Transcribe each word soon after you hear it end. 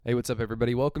Hey, what's up,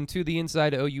 everybody? Welcome to the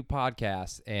Inside OU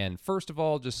podcast. And first of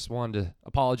all, just wanted to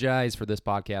apologize for this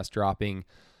podcast dropping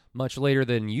much later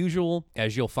than usual.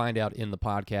 As you'll find out in the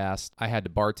podcast, I had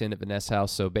to bartend at Vanessa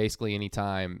House. So basically,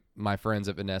 anytime my friends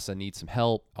at Vanessa need some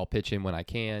help, I'll pitch in when I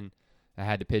can. I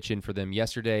had to pitch in for them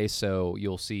yesterday. So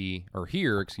you'll see, or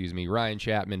hear, Ryan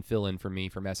Chapman fill in for me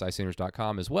from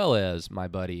SISooners.com, as well as my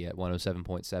buddy at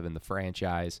 107.7 The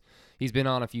Franchise. He's been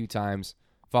on a few times.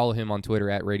 Follow him on Twitter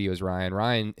at Radios Ryan.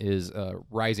 Ryan is a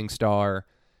rising star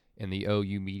in the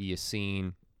OU media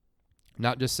scene.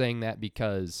 Not just saying that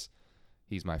because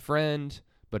he's my friend,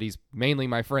 but he's mainly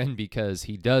my friend because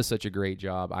he does such a great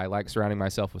job. I like surrounding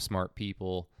myself with smart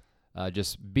people.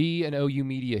 Just be an OU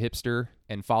media hipster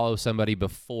and follow somebody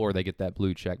before they get that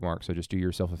blue check mark. So just do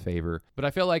yourself a favor. But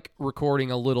I feel like recording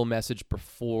a little message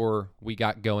before we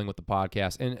got going with the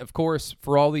podcast. And of course,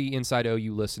 for all the Inside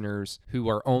OU listeners who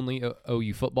are only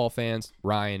OU football fans,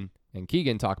 Ryan and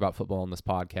Keegan talk about football on this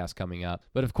podcast coming up.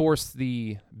 But of course,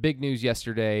 the big news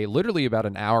yesterday, literally about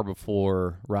an hour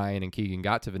before Ryan and Keegan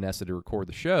got to Vanessa to record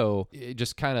the show, it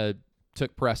just kind of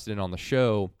took precedent on the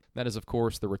show. That is, of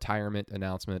course, the retirement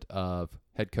announcement of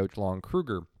head coach Lon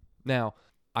Kruger. Now,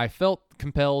 I felt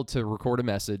compelled to record a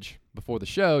message before the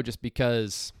show just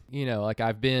because,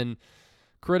 I've been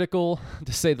critical,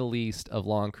 to say the least, of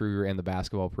Lon Kruger and the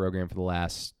basketball program for the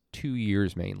last 2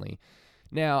 years mainly.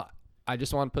 Now, I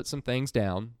just want to put some things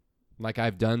down, like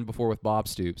I've done before with Bob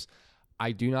Stoops.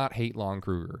 I do not hate Lon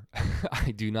Kruger.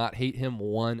 I do not hate him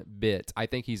one bit. I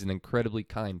think he's an incredibly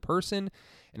kind person,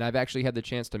 and I've actually had the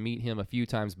chance to meet him a few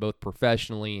times, both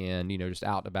professionally and, just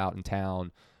out and about in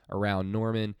town around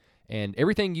Norman. And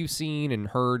everything you've seen and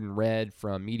heard and read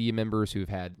from media members who've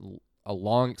had a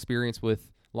long history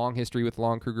with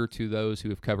Lon Kruger to those who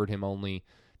have covered him only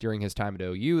during his time at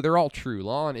OU, they're all true.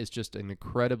 Lon is just an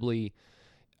incredibly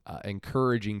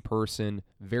encouraging person,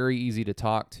 very easy to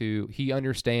talk to. He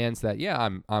understands that,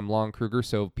 I'm Lon Kruger,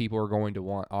 so people are going to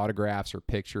want autographs or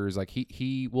pictures. Like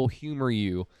he will humor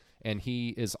you, and he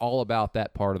is all about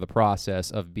that part of the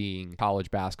process of being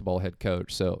college basketball head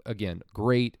coach. So again,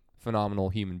 great, phenomenal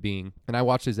human being. And I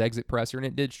watched his exit presser, and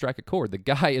it did strike a chord. The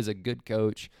guy is a good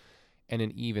coach and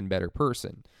an even better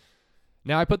person.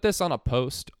 Now, I put this on a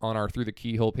post on our Through the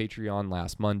Keyhole Patreon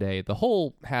last Monday. The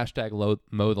whole hashtag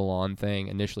mow the lawn thing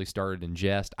initially started in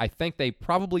jest. I think they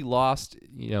probably lost,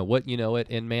 it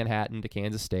in Manhattan to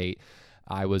Kansas State.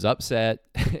 I was upset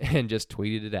and just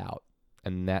tweeted it out,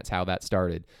 and that's how that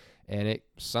started. And it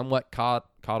somewhat caught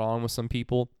on with some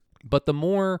people. But the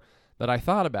more that I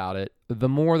thought about it, the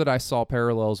more that I saw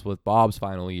parallels with Bob's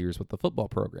final years with the football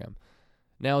program.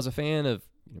 Now, as a fan of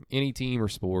any team or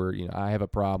sport, I have a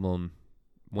problem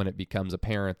when it becomes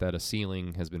apparent that a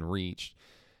ceiling has been reached.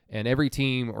 And every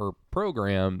team or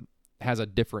program has a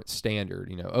different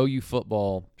standard. OU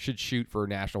football should shoot for a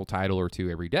national title or two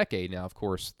every decade. Now, of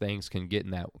course, things can get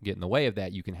in the way of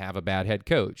that. You can have a bad head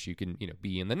coach. You can,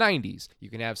 be in the 90s. You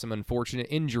can have some unfortunate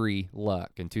injury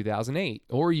luck in 2008.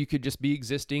 Or you could just be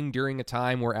existing during a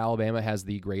time where Alabama has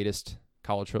the greatest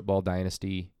college football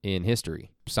dynasty in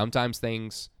history. Sometimes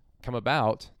things come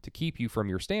about to keep you from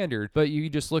your standard, but you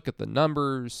just look at the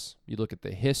numbers, you look at the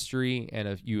history, and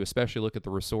if you especially look at the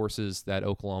resources that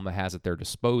Oklahoma has at their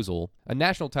disposal, a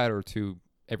national title or two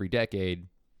every decade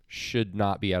should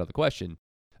not be out of the question.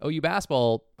 OU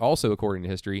basketball, also according to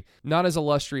history, not as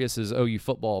illustrious as OU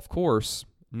football, of course,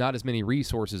 not as many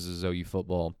resources as OU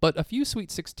football, but a few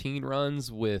Sweet 16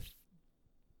 runs with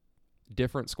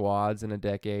different squads in a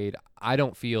decade. I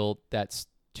don't feel that's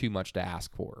too much to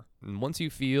ask for. And once you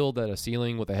feel that a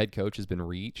ceiling with a head coach has been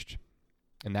reached,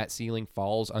 and that ceiling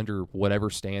falls under whatever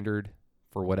standard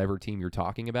for whatever team you're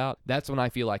talking about, that's when I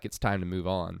feel like it's time to move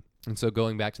on. And so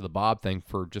going back to the Bob thing,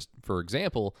 for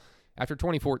example, after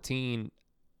 2014,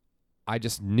 I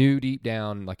just knew deep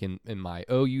down, like in my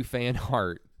OU fan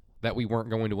heart, that we weren't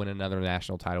going to win another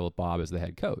national title with Bob as the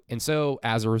head coach. And so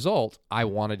as a result, I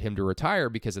wanted him to retire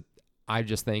because I'm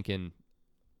just thinking,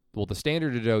 well, the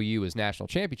standard at OU is national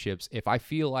championships. If I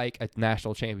feel like a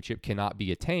national championship cannot be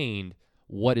attained,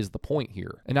 what is the point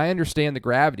here? And I understand the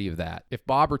gravity of that. If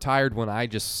Bob retired when I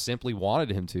just simply wanted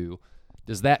him to,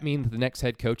 does that mean that the next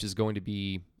head coach is going to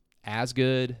be as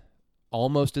good,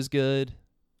 almost as good,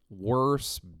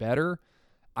 worse, better?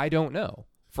 I don't know.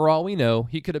 For all we know,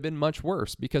 he could have been much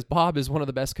worse because Bob is one of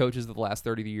the best coaches of the last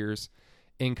 30 years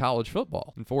in college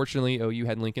football. Unfortunately, OU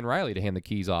had Lincoln Riley to hand the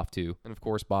keys off to. And of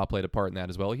course, Bob played a part in that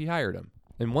as well. He hired him.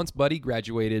 And once Buddy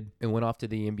graduated and went off to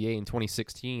the NBA in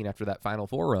 2016 after that Final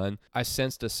Four run, I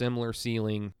sensed a similar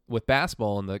ceiling with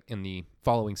basketball in the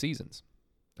following seasons.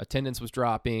 Attendance was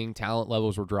dropping, talent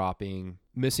levels were dropping,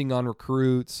 missing on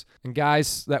recruits, and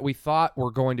guys that we thought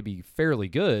were going to be fairly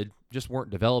good just weren't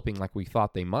developing like we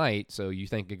thought they might. So you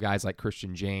think of guys like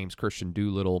Christian James, Christian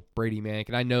Doolittle, Brady Manek,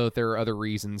 and I know that there are other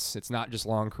reasons. It's not just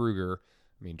Lon Kruger.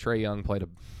 I mean, Trae Young played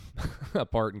a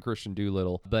part in Christian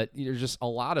Doolittle, but there's just a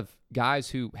lot of guys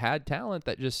who had talent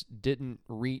that just didn't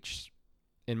reach,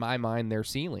 in my mind, their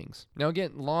ceilings. Now,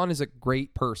 again, Lon is a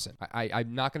great person.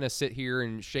 I'm not going to sit here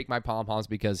and shake my pom-poms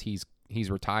because he's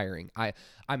retiring.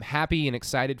 I'm happy and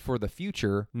excited for the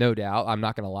future, no doubt. I'm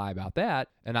not going to lie about that.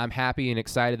 And I'm happy and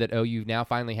excited that OU now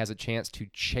finally has a chance to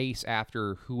chase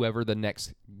after whoever the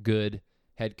next good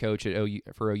head coach at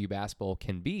OU basketball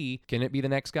can be. Can it be the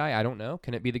next guy? I don't know.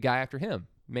 Can it be the guy after him?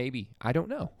 Maybe. I don't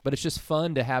know. But it's just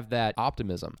fun to have that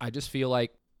optimism. I just feel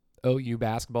like OU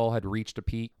basketball had reached a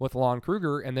peak with Lon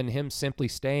Kruger, and then him simply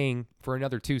staying for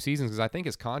another 2 seasons, because I think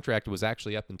his contract was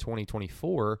actually up in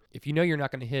 2024. If you know you're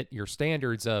not going to hit your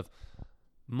standards of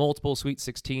multiple Sweet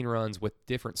 16 runs with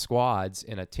different squads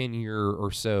in a 10-year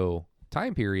or so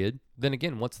time period, then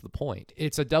again, what's the point?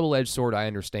 It's a double-edged sword, I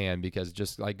understand, because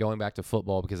just like going back to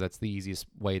football, because that's the easiest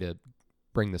way to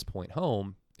bring this point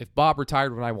home. If Bob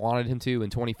retired when I wanted him to in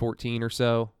 2014 or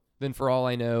so, then for all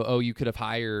I know, OU could have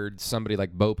hired somebody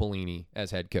like Bo Pelini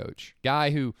as head coach. Guy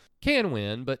who can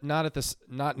win, but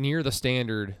not near the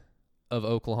standard of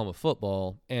Oklahoma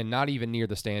football, and not even near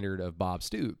the standard of Bob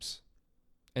Stoops.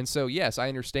 And so, yes, I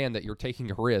understand that you're taking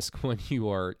a risk when you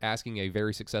are asking a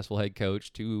very successful head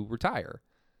coach to retire.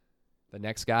 The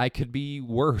next guy could be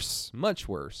worse, much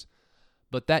worse.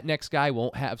 But that next guy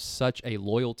won't have such a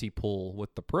loyalty pull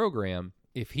with the program.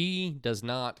 If he does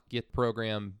not get the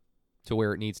program to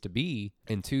where it needs to be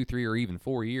in 2, 3, or even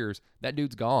 4 years, that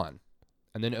dude's gone.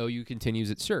 And then OU continues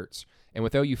its search. And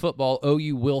with OU football,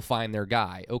 OU will find their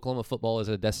guy. Oklahoma football is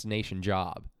a destination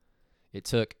job. It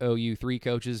took OU 3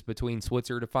 coaches between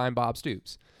Switzer to find Bob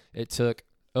Stoops. It took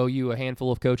OU a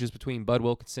handful of coaches between Bud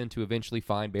Wilkinson to eventually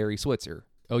find Barry Switzer.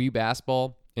 OU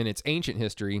basketball, in its ancient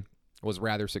history, was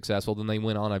rather successful. Then they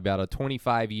went on about a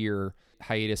 25-year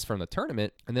hiatus from the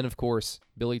tournament. And then, of course,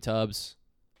 Billy Tubbs,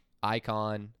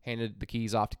 icon, handed the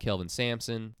keys off to Kelvin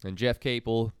Sampson. And Jeff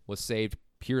Capel was saved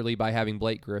purely by having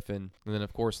Blake Griffin. And then,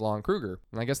 of course, Lon Kruger.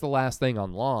 And I guess the last thing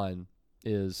on Lon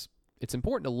is it's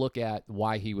important to look at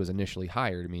why he was initially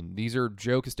hired. I mean, these are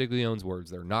Joe Castiglione's words.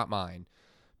 They're not mine.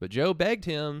 But Joe begged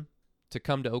him to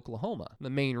come to Oklahoma. The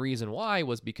main reason why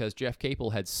was because Jeff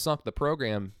Capel had sunk the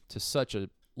program to such a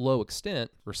low extent.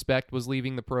 Respect was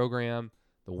leaving the program.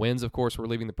 The Winds, of course, were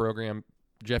leaving the program.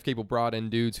 Jeff Capel brought in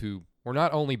dudes who were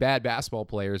not only bad basketball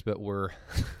players, but were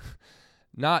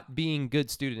not being good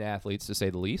student athletes, to say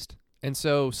the least. And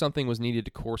so something was needed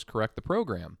to course correct the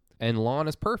program. And Lon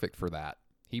is perfect for that.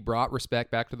 He brought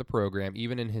respect back to the program,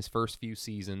 even in his first few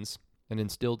seasons, and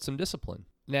instilled some discipline.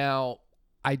 Now,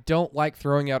 I don't like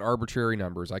throwing out arbitrary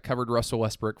numbers. I covered Russell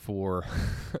Westbrook for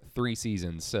 3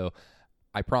 seasons, so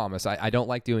I promise I don't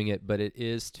like doing it, but it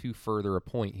is to further a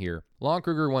point here. Lon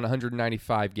Kruger won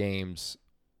 195 games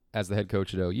as the head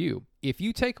coach at OU. If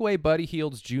you take away Buddy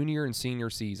Hield's junior and senior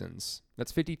seasons,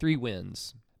 that's 53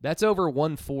 wins. That's over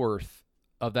 1/4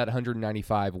 of that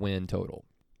 195 win total.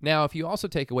 Now, if you also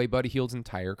take away Buddy Hield's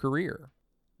entire career,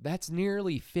 that's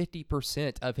nearly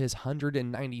 50% of his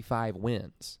 195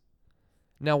 wins.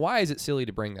 Now, why is it silly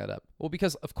to bring that up? Well,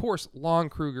 because, of course, Lon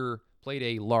Kruger played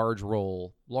a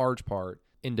large part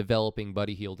in developing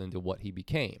Buddy Hield into what he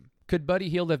became. Could Buddy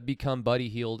Hield have become Buddy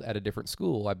Hield at a different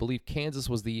school? I believe Kansas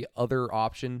was the other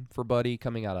option for Buddy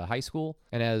coming out of high school.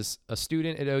 And as a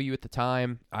student at OU at the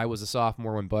time, I was a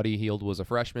sophomore when Buddy Hield was a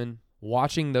freshman.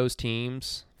 Watching those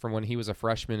teams from when he was a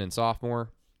freshman and sophomore,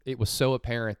 it was so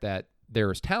apparent that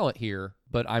there is talent here,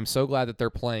 but I'm so glad that they're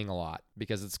playing a lot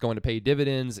because it's going to pay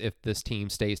dividends if this team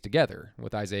stays together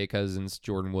with Isaiah Cousins,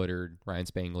 Jordan Woodard, Ryan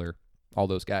Spangler, all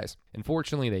those guys.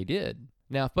 Unfortunately, they did.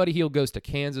 Now, if Buddy Hield goes to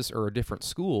Kansas or a different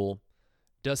school,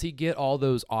 does he get all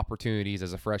those opportunities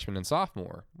as a freshman and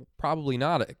sophomore? Probably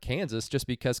not at Kansas, just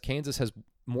because Kansas has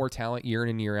more talent year in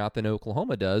and year out than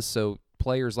Oklahoma does, so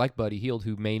players like Buddy Hield,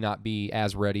 who may not be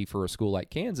as ready for a school like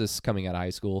Kansas coming out of high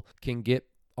school, can get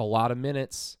a lot of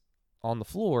minutes on the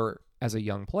floor as a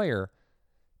young player,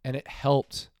 and it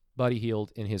helped Buddy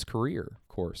Hield in his career, of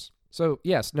course. So,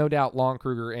 yes, no doubt Lon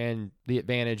Kruger and the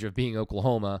advantage of being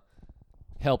Oklahoma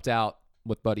helped out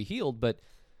with Buddy Hield, but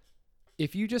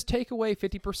if you just take away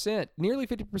 50%, nearly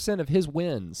 50% of his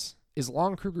wins, is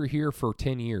Lon Kruger here for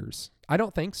 10 years? I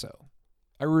don't think so.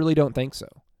 I really don't think so.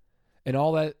 And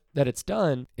all that it's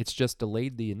done, it's just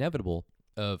delayed the inevitable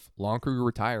of Lon Kruger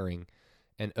retiring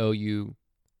and OU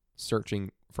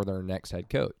searching for their next head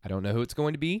coach. I don't know who it's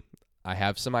going to be. I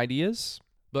have some ideas,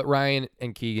 But Ryan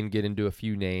and Keegan get into a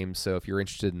few names, so if you're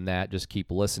interested in that, just keep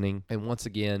listening. And once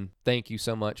again, thank you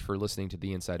so much for listening to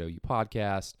the Inside OU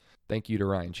podcast. Thank you to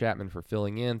Ryan Chapman for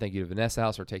filling in. Thank you to Vanessa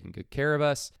House for taking good care of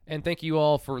us. And thank you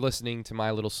all for listening to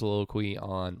my little soliloquy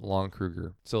on Lon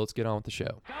Kruger. So let's get on with the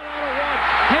show.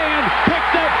 Hand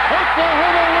picked up.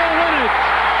 Oklahoma will win it.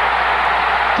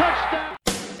 Touchdown.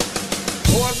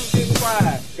 Boys getting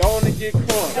quiet. Go on and get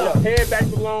caught. Head back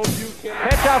to Longview.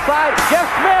 Pitch outside.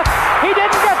 Jeff Smith. He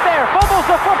didn't get there. Fumbles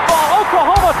the football.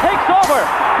 Oklahoma takes over.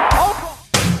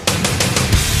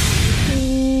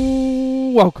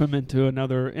 Welcome into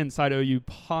another Inside OU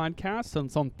podcast.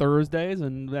 It's on Thursdays,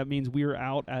 and that means we're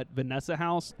out at Vanessa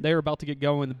House. They're about to get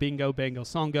going, the Bingo, Bango,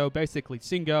 Songo, basically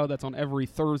Singo. That's on every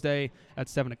Thursday at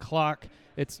 7 o'clock.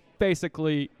 It's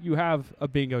basically, you have a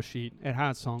bingo sheet. It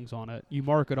has songs on it. You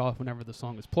mark it off whenever the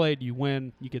song is played. You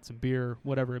win. You get some beer,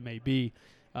 whatever it may be.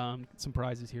 Some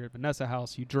prizes here at Vanessa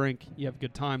House. You drink. You have a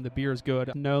good time. The beer is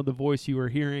good. No, the voice you are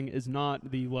hearing is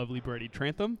not the lovely Brady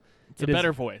Trantham. It's a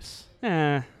better voice.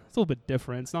 It's a little bit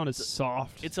different. It's not as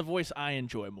soft. It's a voice I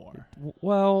enjoy more.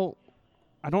 Well,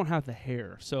 I don't have the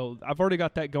hair, so I've already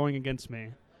got that going against me.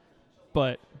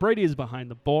 But Brady is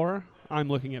behind the bar. I'm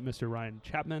looking at Mr. Ryan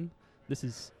Chapman. This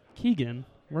is Keegan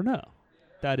Renault.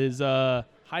 That is, Hi,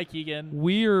 Keegan.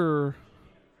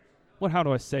 how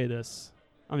do I say this?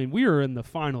 I mean, we are in the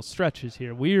final stretches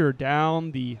here. We are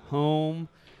down the home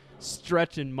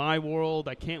stretch in my world.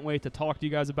 I can't wait to talk to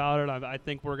you guys about it. I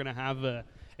think we're going to have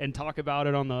and talk about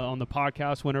it on the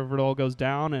podcast whenever it all goes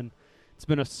down. And it's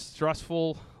been a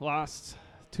stressful last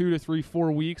 2 to 3,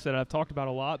 4 weeks that I've talked about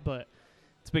a lot, but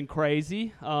it's been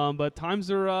crazy. But times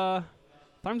are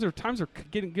going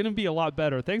to be a lot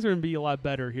better. Things are going to be a lot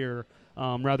better here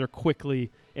rather quickly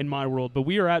in my world. But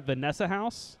we are at Vanessa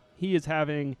House. He is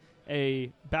having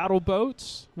a Battle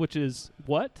Boats, which is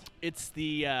what? It's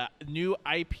the new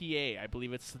IPA. I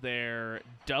believe it's their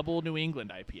double New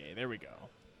England IPA. There we go.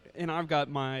 And I've got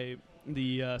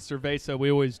the Cerveza. We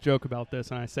always joke about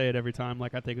this, and I say it every time,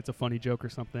 like I think it's a funny joke or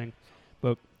something.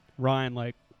 But Ryan,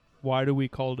 like, why do we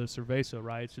call it a Cerveza,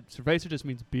 right? Cerveza just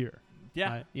means beer.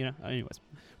 Yeah. Anyways.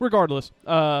 Regardless,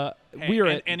 and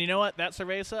you know what? That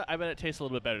Cerveza, I bet it tastes a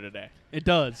little bit better today. It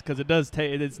does, because it does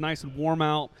it's nice and warm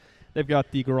out. They've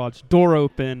got the garage door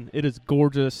open. It is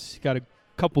gorgeous. Got a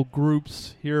couple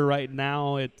groups here right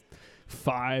now at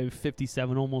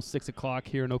 5:57, almost 6 o'clock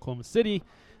here in Oklahoma City.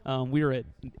 We are at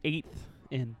 8th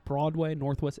in Broadway,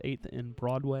 Northwest 8th in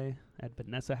Broadway at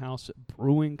Vanessa House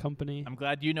Brewing Company. I'm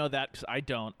glad you know that, because I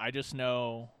don't. I just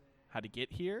know how to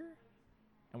get here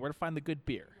and where to find the good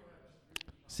beer.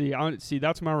 See,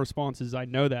 that's my response is I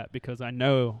know that because I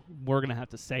know we're going to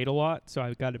have to say it a lot, so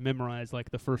I've got to memorize like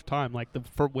the first time, like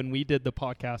when we did the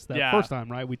podcast first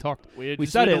time, right? We talked, we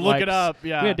said it look it up,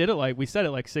 yeah. We said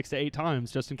it like 6 to 8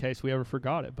 times just in case we ever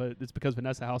forgot it, but it's because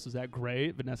Vanessa House is that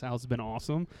great. Vanessa House has been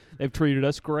awesome. They've treated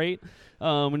us great.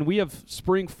 And we have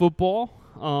spring football.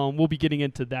 We'll be getting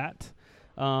into that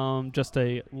just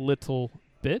a little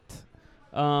bit.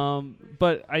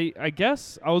 But I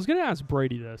guess I was going to ask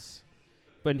Brady this.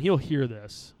 But he'll hear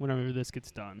this whenever this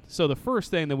gets done. So the first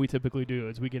thing that we typically do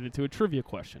is we get into a trivia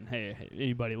question. Hey,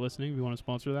 anybody listening, if you want to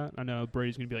sponsor that? I know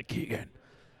Brady's going to be like, Keegan,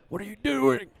 what are you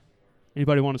doing?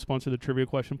 Anybody want to sponsor the trivia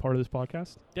question part of this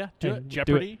podcast? Yeah, do it.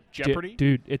 Jeopardy.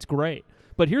 Dude, it's great.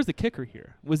 But here's the kicker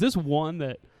here. Was this one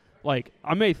that, like,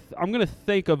 I'm going to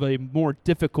think of a more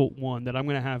difficult one that I'm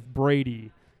going to have Brady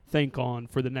think on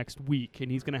for the next week,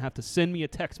 and he's going to have to send me a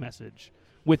text message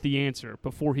with the answer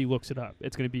before he looks it up.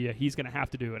 It's going to be he's going to have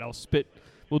to do it.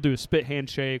 We'll do a spit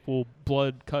handshake. We'll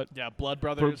blood cut. Yeah, blood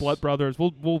brothers. Blood brothers.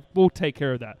 We'll take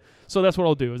care of that. So that's what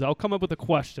I'll do is I'll come up with a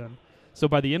question. So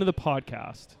by the end of the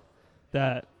podcast,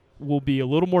 that will be a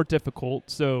little more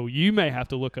difficult. So you may have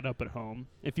to look it up at home.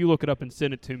 If you look it up and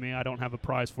send it to me, I don't have a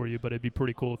prize for you, but it'd be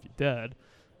pretty cool if you did.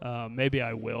 Maybe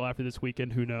I will after this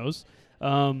weekend. Who knows?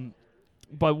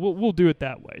 But we'll do it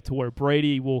that way to where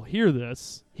Brady will hear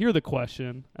the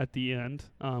question at the end.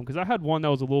 Because I had one that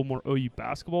was a little more OU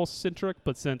basketball centric,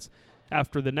 but since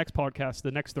after the next podcast,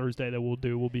 the next Thursday that we'll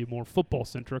do will be more football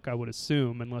centric, I would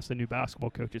assume, unless a new basketball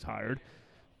coach is hired.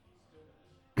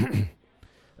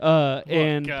 We'll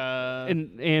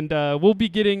be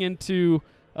getting into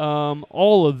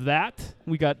all of that.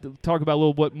 We got to talk about a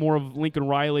little bit more of Lincoln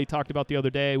Riley talked about the other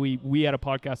day. We had a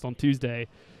podcast on Tuesday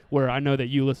where I know that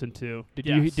you listened to.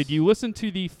 Did you listen to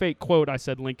the fake quote I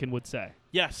said Lincoln would say?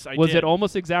 Yes, I did. Was it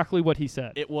almost exactly what he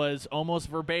said? It was almost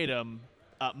verbatim,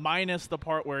 minus the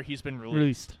part where he's been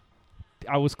released.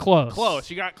 I was close. Close.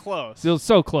 You got close. It was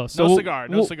so close. No so cigar.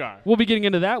 We'll be getting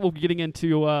into that. We'll be getting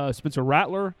into Spencer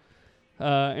Rattler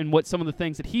and what some of the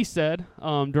things that he said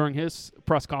during his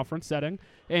press conference setting.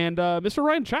 And Mr.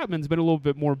 Ryan Chapman's been a little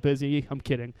bit more busy, I'm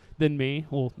kidding, than me.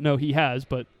 Well, no, he has,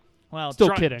 but Well,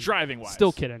 still kidding. Driving-wise.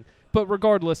 Still kidding. But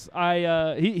regardless,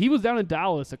 he was down in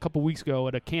Dallas a couple weeks ago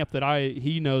at a camp that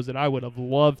he knows that I would have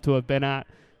loved to have been at.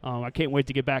 I can't wait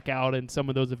to get back out in some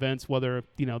of those events, whether,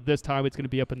 this time it's going to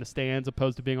be up in the stands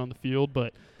opposed to being on the field.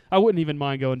 But I wouldn't even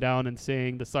mind going down and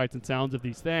seeing the sights and sounds of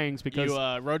these things because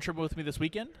You road trip with me this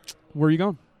weekend? where are you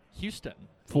going? Houston.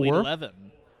 For? Elite 11.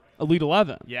 Elite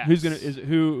 11. Yes.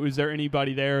 Is there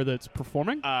anybody there that's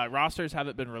performing? Rosters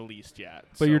haven't been released yet.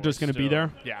 But so you're just we're going to be still-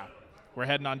 there? Yeah. We're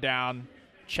heading on down,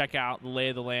 check out the lay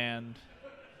of the land.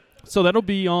 So that'll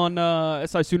be on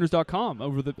sisooners.com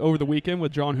over the weekend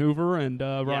with John Hoover and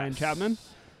Ryan Yes. Chapman,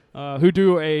 who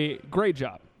do a great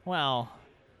job. Well,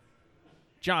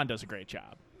 John does a great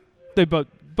job. They both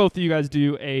of you guys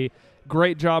do a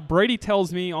great job. Brady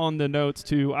tells me on the notes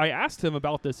I asked him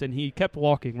about this and he kept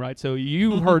walking, right? So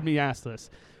you heard me ask this.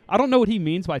 I don't know what he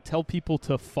means by tell people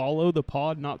to follow the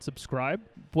pod, not subscribe.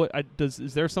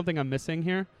 Is there something I'm missing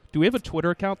here? Do we have a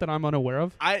Twitter account that I'm unaware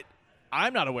of?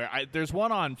 I'm not aware. There's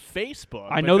one on Facebook.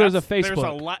 I but know there's a that's-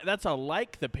 Facebook. That's a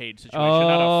like the page situation,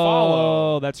 not a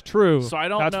follow. Oh, that's true. So I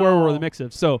don't That's know. where we're the mix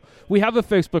of. So we have a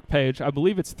Facebook page. I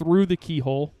believe it's Through the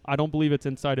Keyhole. I don't believe it's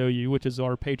Inside OU, which is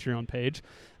our Patreon page.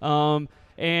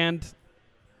 And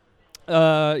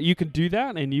you can do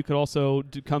that, and you could also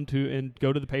go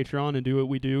to the Patreon and do what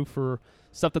we do for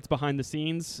stuff that's behind the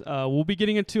scenes. We'll be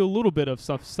getting into a little bit of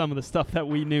some of the stuff that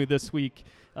we knew this week,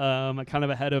 kind of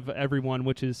ahead of everyone,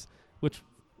 which as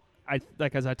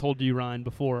I told you, Ryan,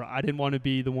 before, I didn't want to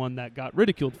be the one that got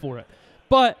ridiculed for it.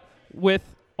 But with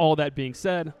all that being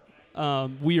said,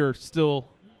 we are still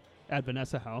at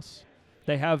Vanessa House.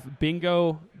 They have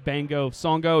bingo, bango,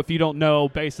 songo. If you don't know,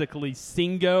 basically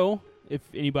singo. If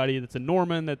anybody that's in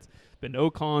Norman that's been to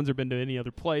Ocon's or been to any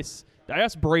other place. I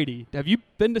asked Brady, have you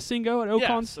been to singo at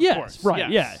Ocon's? Yes, of course.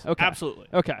 Right, Yes, yeah. Okay. absolutely.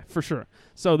 Okay, for sure.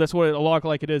 So that's what a lot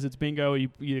like it is. It's bingo.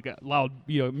 You got loud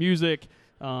music.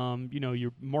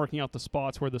 You're marking out the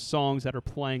spots where the songs that are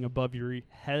playing above your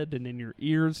head and in your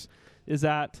ears is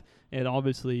at. And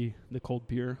obviously the cold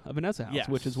beer of Vanessa House, Yes.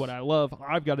 which is what I love.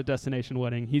 I've got a destination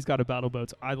wedding. He's got a Battle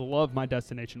Boats. I love my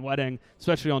destination wedding,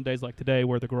 especially on days like today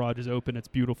where the garage is open. It's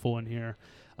beautiful in here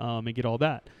and get all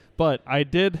that. But I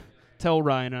did tell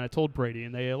Ryan and I told Brady,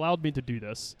 and they allowed me to do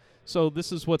this. So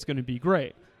this is what's going to be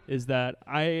great, is that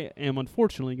I am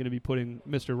unfortunately going to be putting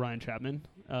Mr. Ryan Chapman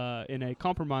in a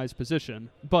compromised position,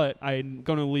 but I'm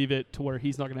going to leave it to where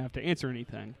he's not going to have to answer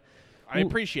anything. I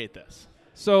appreciate this.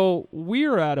 So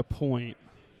we're at a point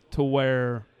to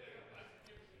where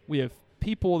we have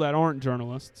people that aren't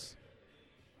journalists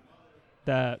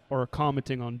that are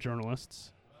commenting on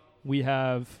journalists. We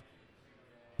have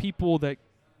people that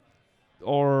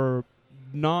are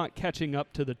not catching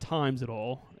up to the times at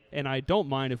all. And I don't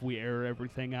mind if we air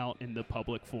everything out in the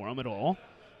public forum at all.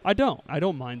 I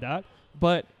don't mind that.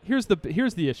 But here's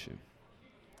the issue.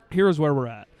 Here's where we're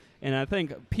at. And I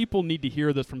think people need to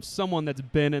hear this from someone that's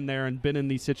been in there and been in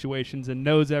these situations and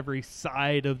knows every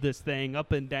side of this thing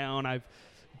up and down. I've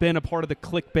been a part of the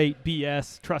clickbait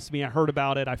BS. Trust me, I heard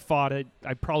about it. I fought it.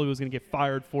 I probably was going to get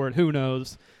fired for it. Who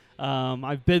knows?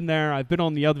 I've been there. I've been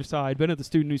on the other side. Been at the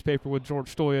student newspaper with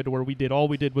George Stoya, where all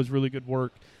we did was really good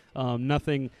work.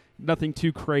 Nothing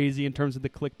too crazy in terms of the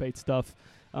clickbait stuff.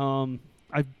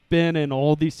 I've been in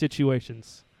all these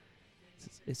situations.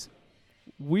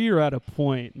 We're at a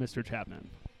point, Mr. Chapman,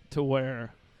 to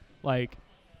where, like,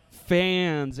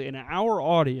 fans in our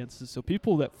audience, so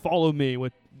people that follow me,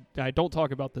 I don't talk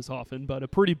about this often, but a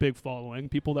pretty big following,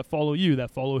 people that follow you,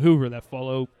 that follow Hoover, that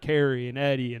follow Carrie and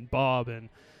Eddie and Bob and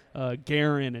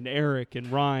Garen and Eric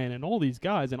and Ryan and all these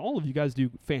guys, and all of you guys do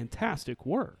fantastic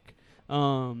work.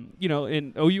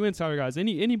 And OU Insider guys,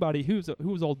 anybody who's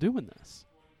all doing this.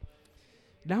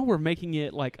 Now we're making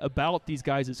it like about these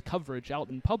guys' coverage out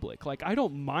in public. Like, I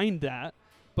don't mind that,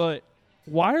 but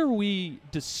why are we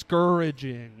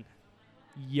discouraging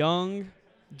young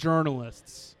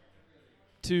journalists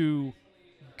to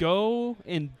go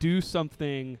and do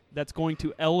something that's going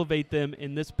to elevate them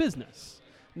in this business?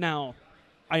 Now,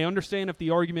 I understand if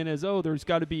the argument is, there's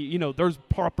got to be, there's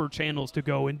proper channels to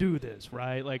go and do this,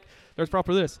 right? Like, there's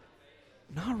proper this.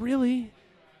 Not really.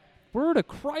 We're at a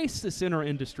crisis in our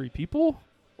industry, people.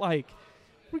 Like,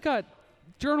 we got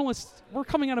journalists. We're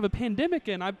coming out of a pandemic,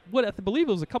 and I believe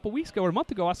it was a couple weeks ago or a month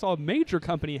ago, I saw a major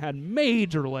company had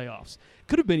major layoffs.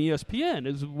 Could have been ESPN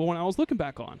is one I was looking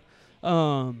back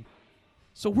on.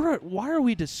 So why are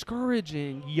we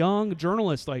discouraging young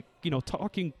journalists, like,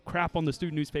 talking crap on the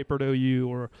student newspaper at OU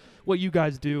or what you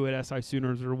guys do at SI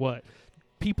Sooners or what?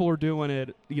 people are doing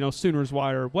it, Sooners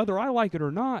Wire, whether I like it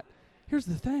or not. Here's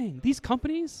the thing. These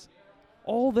companies,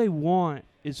 all they want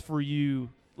is for you,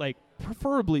 like,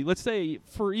 preferably, let's say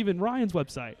for even Ryan's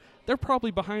website, they're probably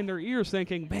behind their ears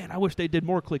thinking, man, I wish they did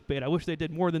more clickbait. I wish they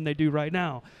did more than they do right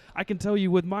now. I can tell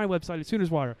you with my website at Sooners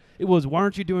Wire, it was, why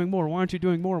aren't you doing more? Why aren't you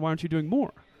doing more? Why aren't you doing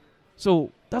more?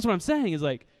 So that's what I'm saying is,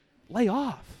 like, lay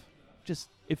off. Just,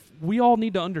 if we all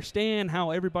need to understand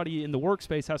how everybody in the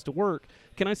workspace has to work,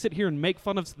 can I sit here and make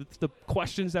fun of the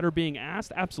questions that are being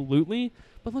asked? Absolutely.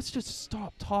 But let's just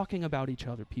stop talking about each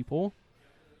other, people.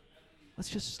 Let's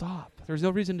just stop. There's no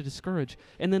reason to discourage.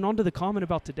 And then on to the comment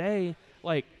about today,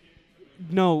 like,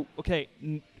 no, okay,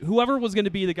 whoever was going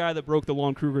to be the guy that broke the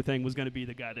Lon Kruger thing was going to be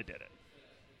the guy that did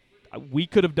it. We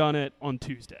could have done it on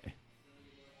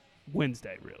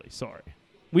Wednesday, really, sorry.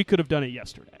 We could have done it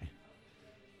yesterday.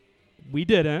 We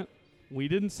didn't. We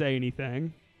didn't say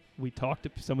anything. We talked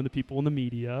to some of the people in the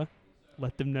media,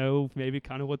 let them know maybe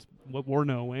kind of what we're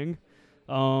knowing.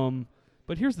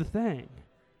 But here's the thing.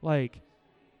 Like,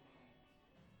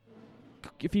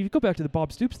 if you go back to the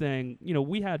Bob Stoops thing,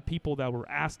 we had people that were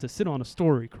asked to sit on a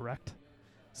story, correct?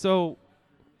 So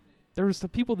there were some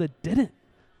people that didn't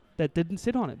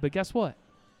sit on it. But guess what?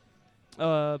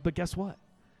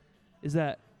 Is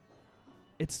that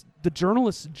it's the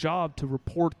journalist's job to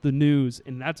report the news,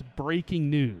 and that's breaking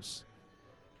news.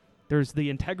 There's the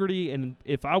integrity, and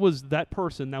if I was that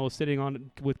person that was sitting on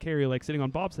with Carrie, like sitting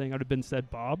on Bob's thing, I would have been said,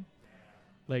 Bob,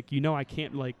 like, I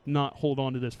can't, like, not hold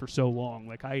on to this for so long.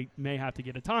 Like, I may have to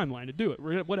get a timeline to do it,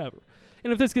 whatever.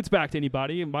 And if this gets back to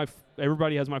anybody, and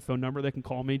everybody has my phone number, they can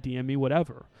call me, DM me,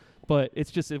 whatever. But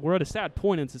it's just, we're at a sad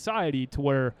point in society to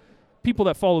where people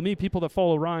that follow me, people that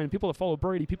follow Ryan, people that follow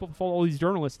Brady, people that follow all these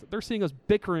journalists, they're seeing us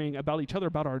bickering about each other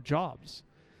about our jobs.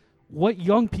 What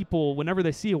young people, whenever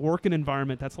they see a working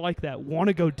environment that's like that, want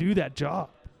to go do that job?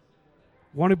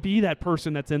 Want to be that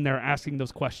person that's in there asking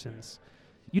those questions?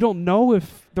 You don't know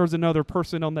if there's another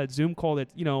person on that Zoom call that,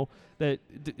 that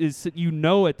is,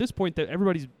 at this point that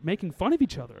everybody's making fun of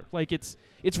each other. Like, it's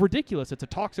ridiculous. It's a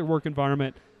toxic work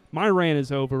environment. My rant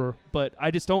is over, but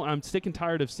I'm sick and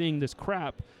tired of seeing this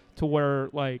crap to where,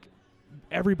 like,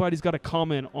 everybody's got to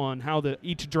comment on how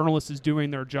each journalist is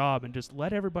doing their job, and just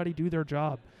let everybody do their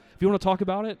job. If you want to talk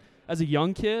about it, as a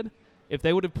young kid, if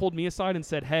they would have pulled me aside and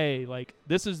said, hey, like,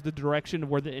 this is the direction of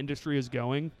where the industry is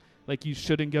going, like, you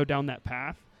shouldn't go down that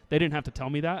path. They didn't have to tell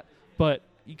me that, but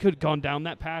you could have gone down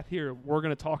that path here. We're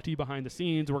going to talk to you behind the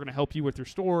scenes. We're going to help you with your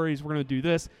stories. We're going to do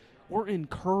this. We're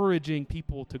encouraging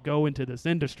people to go into this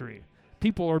industry.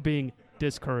 People are being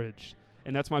discouraged,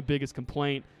 and that's my biggest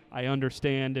complaint. I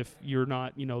understand if you're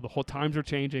not, the whole times are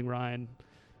changing, Ryan.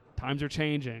 Times are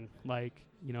changing. Like,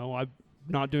 I'm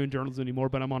not doing journalism anymore,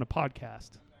 but I'm on a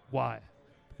podcast. Why?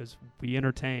 Because we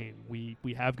entertain, we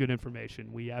have good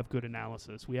information, we have good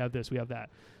analysis, we have this, we have that.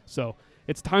 So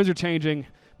times are changing.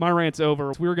 My rant's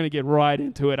over. We're going to get right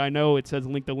into it. I know it says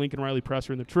link the Lincoln Riley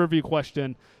presser in the trivia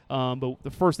question, but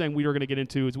the first thing we are going to get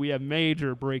into is we have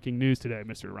major breaking news today,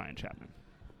 Mr. Ryan Chapman.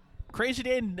 Crazy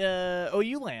day in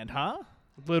OU land, huh?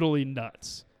 Literally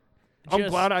nuts. I'm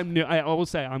glad I will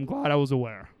say I'm glad I was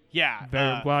aware. Yeah.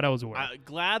 Very glad I was aware.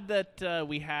 Glad that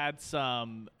we had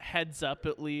some heads up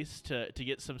at least to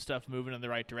get some stuff moving in the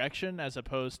right direction as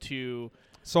opposed to...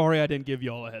 Sorry I didn't give you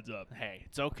all a heads up. Hey,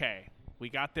 it's okay. We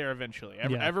got there eventually.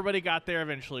 Everybody got there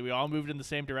eventually. We all moved in the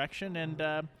same direction,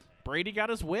 and Brady got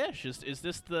his wish. Is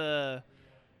this the...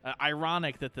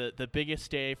 ironic that the biggest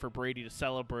day for Brady to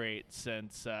celebrate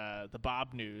since the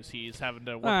Bob news, he's having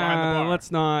to work behind the bar.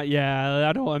 Let's not. Yeah,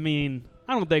 I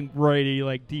don't think Brady,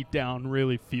 like, deep down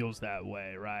really feels that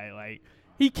way, right? Like,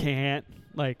 he can't.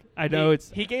 Like, I know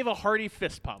he gave a hearty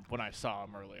fist pump when I saw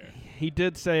him earlier. He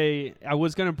did say, I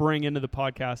was going to bring into the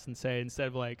podcast and say, instead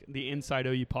of, like, the Inside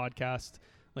OU podcast,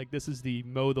 like, this is the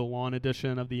Mow the Lawn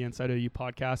edition of the Inside OU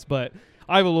podcast, but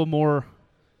I have a little more...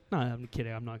 No, I'm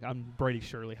kidding. Brady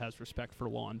surely has respect for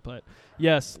Lon. But,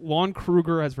 yes, Lon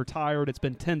Kruger has retired. It's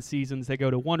been 10 seasons. They go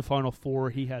to one Final Four.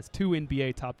 He has 2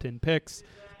 NBA top 10 picks.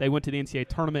 They went to the NCAA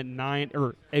tournament 9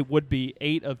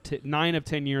 of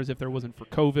 10 years if there wasn't for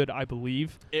COVID, I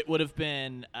believe. It would have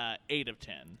been 8 of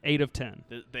 10. 8 of 10.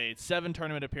 The 7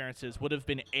 tournament appearances would have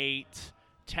been 8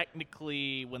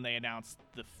 technically when they announced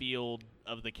the field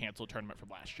of the canceled tournament from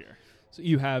last year. So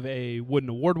you have a Wooden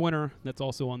Award winner that's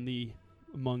also among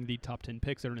the top 10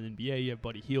 picks that are in the NBA. You have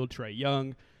Buddy Hield, Trae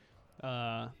Young.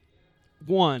 I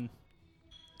want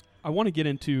to get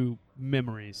into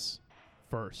memories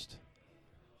first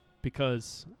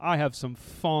because I have some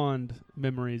fond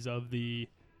memories of the,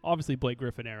 obviously, Blake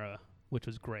Griffin era, which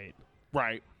was great.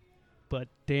 Right. But,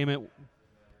 damn it,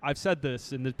 I've said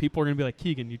this, and people are going to be like,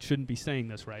 Keegan, you shouldn't be saying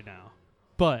this right now.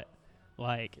 But,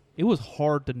 like, it was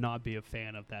hard to not be a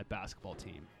fan of that basketball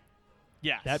team.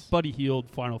 Yes. That Buddy Hield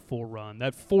Final Four run,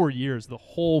 that 4 years, the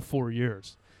whole 4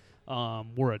 years,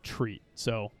 were a treat.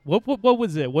 So what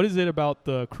was it? What is it about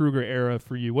the Kruger era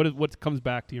for you? What comes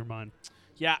back to your mind?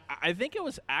 Yeah, I think it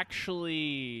was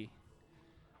actually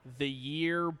the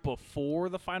year before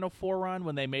the Final Four run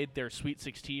when they made their Sweet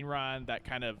 16 run, that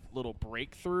kind of little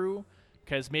breakthrough,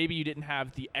 because maybe you didn't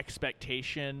have the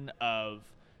expectation of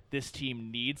this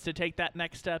team needs to take that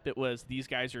next step. It was these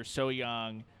guys are so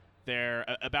young. They're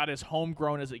about as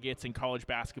homegrown as it gets in college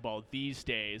basketball these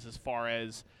days, as far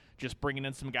as just bringing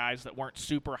in some guys that weren't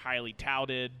super highly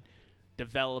touted,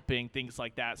 developing, things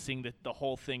like that, seeing the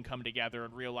whole thing come together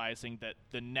and realizing that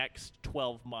the next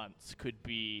 12 months could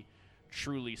be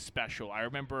truly special. I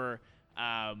remember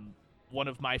one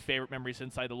of my favorite memories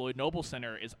inside the Lloyd Noble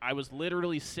Center is I was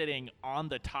literally sitting on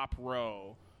the top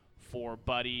row for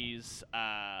Buddy's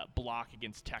block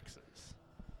against Texas.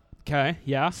 Okay,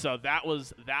 yeah. So that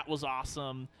was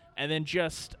awesome. And then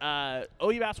just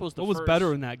OU basketball was the What first. was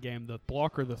better in that game, the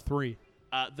block or the three?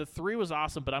 The three was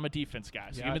awesome, but I'm a defense guy,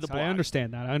 so give me the block. I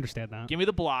understand that. Give me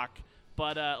the block.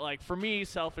 But, like, for me,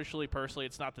 selfishly, personally,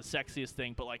 it's not the sexiest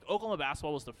thing. But, like, Oklahoma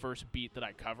basketball was the first beat that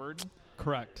I covered.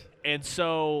 Correct. And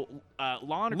so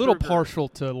Lon A little Kruger, partial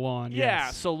to Lon, yeah,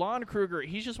 yes. so Lon Kruger,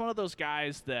 he's just one of those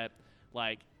guys that,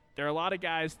 like, there are a lot of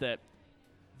guys that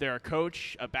they're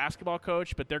a basketball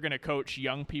coach, but they're going to coach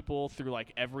young people through,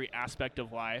 like, every aspect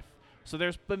of life. So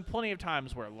there's been plenty of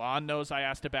times where Lon knows I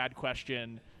asked a bad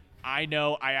question. I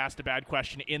know I asked a bad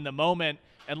question in the moment,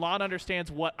 and Lon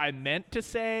understands what I meant to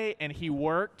say, and he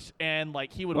worked, and,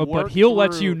 like, he would work But he'll through.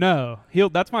 let you know.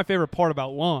 That's my favorite part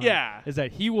about Lon. Yeah. Is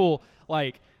that he will,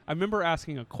 like, I remember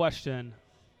asking a question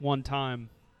one time,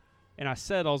 and I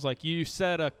was like, you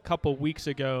said a couple weeks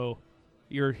ago,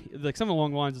 you're, like, something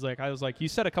along the lines is like, I was like, you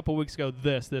said a couple weeks ago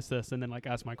this, and then, like,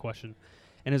 asked my question.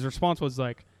 And his response was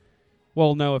like,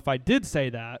 well, no, if I did say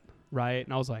that, right?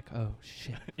 And I was like, oh,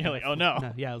 shit. You're like, oh,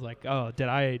 no. Yeah, I was like, oh, did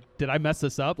I mess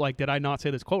this up? Like, did I not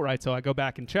say this quote right? So I go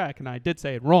back and check, and I did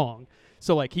say it wrong.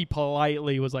 So, like, he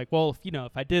politely was like, well,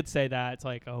 if I did say that, it's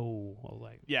like, oh, well,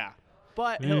 like. Yeah.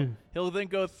 But he'll then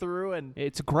go through and.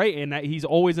 It's great, and he's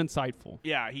always insightful.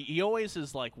 Yeah, he always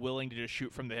is, like, willing to just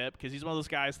shoot from the hip, because he's one of those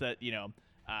guys that, you know,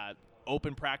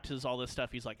 open practices, all this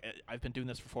stuff. He's like, I've been doing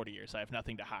this for 40 years. I have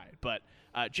nothing to hide. But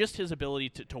just his ability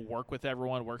to work with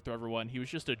everyone, work through everyone, he was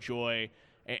just a joy.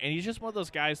 And he's just one of those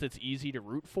guys that's easy to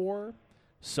root for.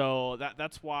 So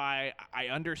that's why I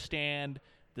understand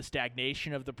the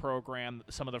stagnation of the program,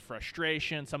 some of the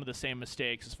frustration, some of the same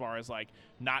mistakes as far as, like,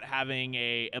 not having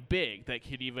a big that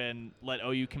could even let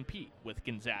OU compete with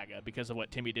Gonzaga because of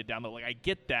what Timmy did down the – like, I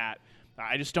get that.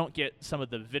 I just don't get some of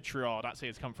the vitriol. I'm not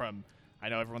saying it's come from – I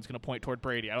know everyone's going to point toward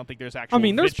Brady. I don't think there's actual. I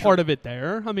mean, there's vitriol. part of it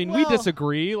there. I mean, we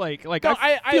disagree. Like no,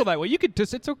 I feel that way. You could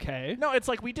just. It's okay. No, it's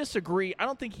like we disagree. I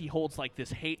don't think he holds, like,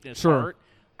 this hate in his Sure. heart.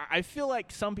 I feel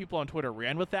like some people on Twitter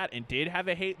ran with that and did have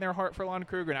a hate in their heart for Lon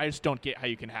Kruger, and I just don't get how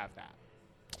you can have that.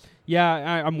 Yeah,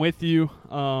 I'm with you.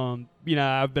 You know,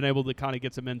 I've been able to kind of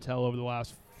get some intel over the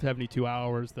last 72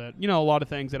 hours that, you know, a lot of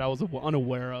things that I was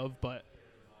unaware of. But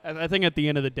I think at the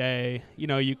end of the day, you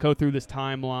know, you go through this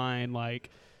timeline,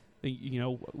 like, you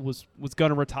know, was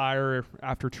going to retire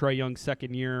after Trae Young's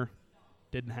second year.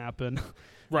 Didn't happen.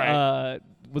 Right.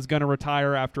 Was going to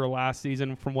retire after last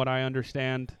season, from what I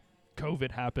understand.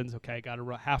 COVID happens. Okay,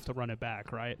 have to run it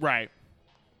back, right? Right.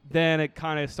 Then it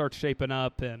kind of starts shaping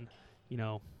up, and, you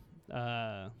know,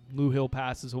 Lou Hill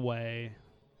passes away.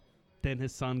 Then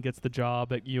his son gets the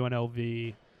job at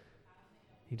UNLV.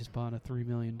 He just bought a $3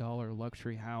 million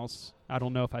luxury house. I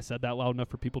don't know if I said that loud enough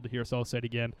for people to hear, so I'll say it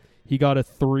again. He got a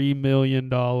 $3 million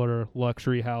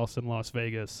luxury house in Las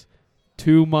Vegas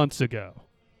 2 months ago.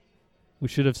 We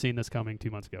should have seen this coming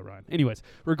 2 months ago, Ryan. Anyways,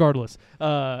 regardless,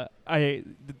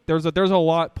 there's a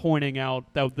lot pointing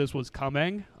out that this was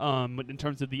coming in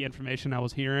terms of the information I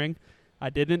was hearing. I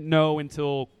didn't know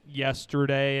until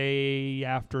yesterday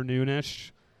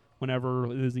afternoonish, whenever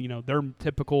it was, you know, their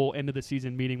typical end of the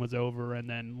season meeting was over, and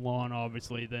then Lon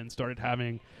obviously then started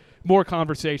having more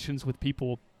conversations with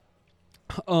people.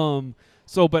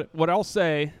 But what I'll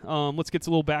say, let's get a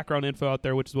little background info out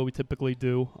there, which is what we typically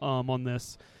do on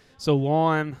this. So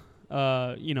Lon,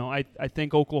 you know, I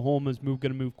think Oklahoma's going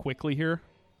to move quickly here.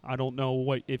 I don't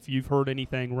know if you've heard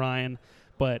anything, Ryan,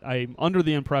 but I'm under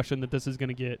the impression that this is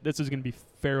going to be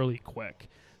fairly quick.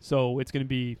 So it's going to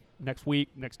be next week,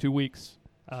 next 2 weeks,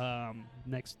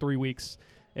 next 3 weeks,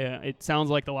 It sounds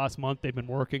like the last month they've been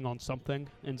working on something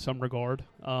in some regard.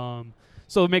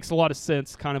 So it makes a lot of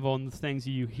sense kind of on the things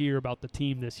you hear about the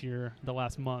team this year, the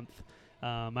last month.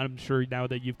 I'm sure now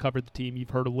that you've covered the team, you've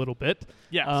heard a little bit.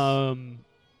 Yes.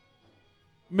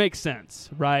 Makes sense,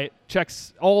 right?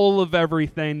 Checks all of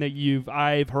everything that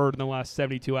I've heard in the last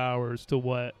 72 hours to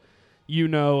what you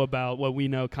know about what we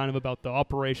know kind of about the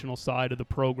operational side of the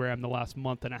program the last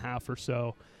month and a half or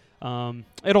so.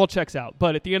 It all checks out.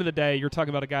 But at the end of the day, you're talking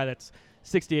about a guy that's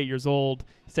 68 years old.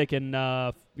 He's taken,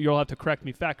 you'll have to correct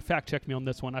me, fact check me on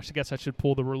this one. I guess I should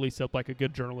pull the release up like a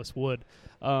good journalist would.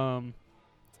 You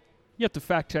have to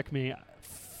fact check me.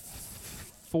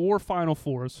 5 Final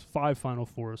Fours.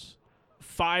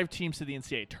 5 teams to the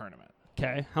NCAA tournament.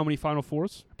 Okay. How many Final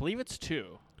Fours? I believe it's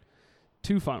 2.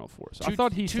 2 Final Fours. I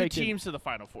thought he's two taken teams to the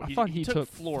Final Four. I thought he took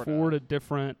Florida. 4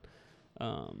 different.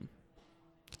 Man,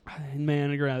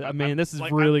 this is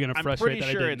really going to frustrate that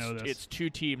I didn't know this. It's 2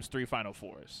 teams, 3 Final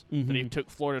Fours. Mm-hmm. But he took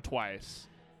Florida twice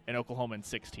and Oklahoma in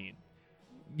 16.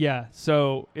 Yeah,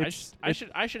 so I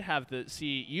should have the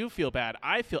see. You feel bad.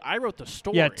 I wrote the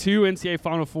story. Yeah, 2 NCAA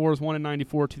Final Fours, 1 in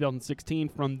 '94, 2016,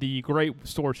 from the great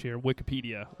source here,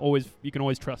 Wikipedia. You can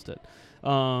always trust it.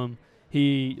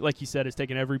 He, like you said, has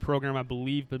taken every program, I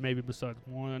believe, but maybe besides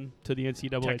one to the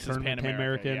NCAA Texas tournament. Pan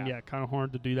American. Yeah, kind of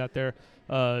hard to do that there.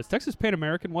 Is Texas Pan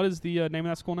American? What is the name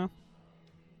of that school now?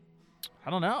 I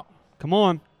don't know. Come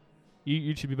on,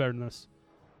 you should be better than this.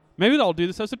 Maybe I'll do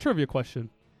this as a trivia question.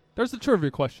 There's the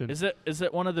trivia question. Is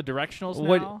it one of the directionals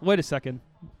now? Wait a second.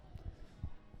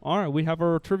 All right, we have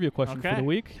our trivia question for the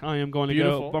week. I am going to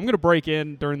Beautiful. I'm going to break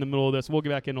in during the middle of this. We'll get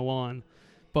back into Lon.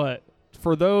 But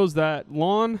for those that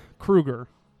Lon Kruger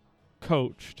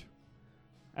coached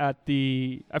at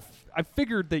the I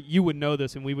figured that you would know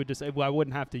this and we would just say, well, I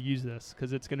wouldn't have to use this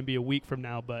because it's going to be a week from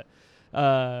now. But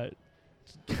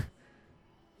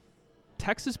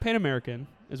Texas Pan American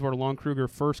is where Lon Kruger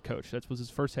first coached. That was his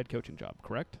first head coaching job,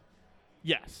 correct?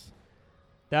 Yes.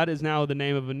 That is now the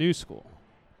name of a new school.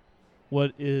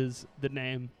 What is the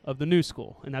name of the new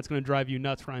school? And that's going to drive you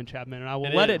nuts, Ryan Chapman. And I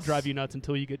will let it drive you nuts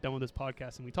until you get done with this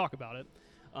podcast and we talk about it.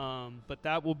 But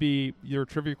that will be your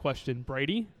trivia question,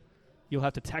 Brady. You'll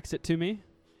have to text it to me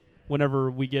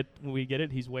whenever we get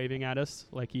it. He's waving at us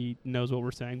like he knows what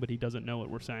we're saying, but he doesn't know what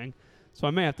we're saying. So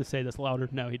I may have to say this louder.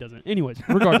 No, he doesn't. Anyways,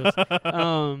 regardless,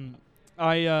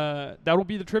 that'll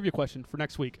be the trivia question for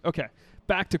next week. Okay,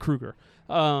 back to Kruger.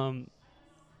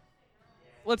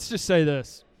 Let's just say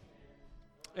this,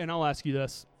 and I'll ask you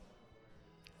this.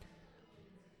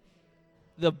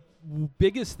 The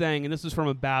biggest thing, and this is from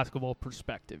a basketball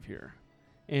perspective here,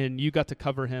 and you got to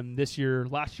cover him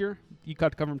last year? You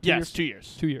got to cover him 2 years? Yes, 2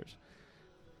 years. 2 years.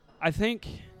 I think,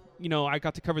 I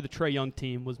got to cover the Trae Young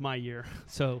team was my year,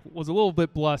 so was a little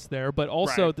bit blessed there, but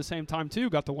also at the same time, too,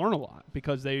 got to learn a lot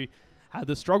because they had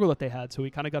the struggle that they had, so we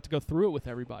kind of got to go through it with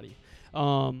everybody.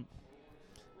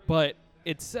 But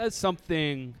it says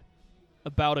something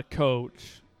about a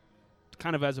coach,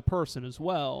 kind of as a person as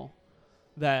well,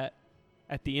 that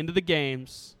at the end of the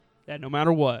games, that no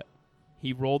matter what,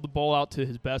 he rolled the ball out to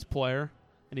his best player,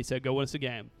 and he said, go win us a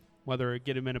game. Whether it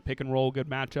get him in a pick-and-roll good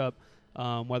matchup,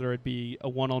 whether it be a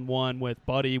one-on-one with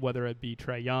Buddy, whether it be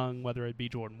Trae Young, whether it be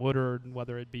Jordan Woodard,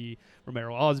 whether it be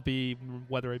Romero Osby,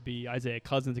 whether it be Isaiah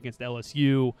Cousins against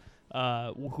LSU,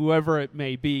 whoever it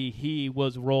may be, he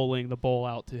was rolling the ball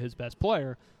out to his best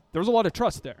player. There's a lot of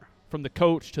trust there, from the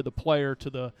coach to the player to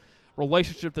the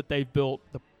relationship that they've built,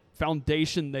 the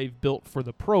foundation they've built for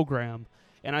the program.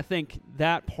 And I think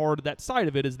that side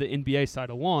of it is the NBA side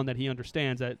of Lon, that he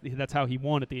understands that that's how he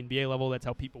won at the NBA level. That's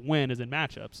how people win, is in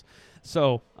matchups.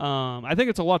 So I think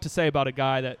it's a lot to say about a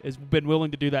guy that has been willing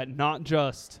to do that, not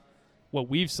just what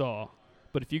we've saw,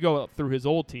 but if you go through his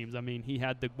old teams, I mean, he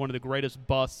had one of the greatest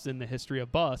busts in the history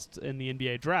of busts in the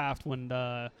NBA draft when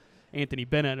Anthony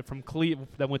Bennett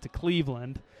that went to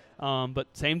Cleveland. But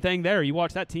same thing there. You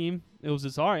watch that team, it was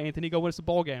just, all right, Anthony, go win us a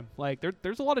ball game. Like,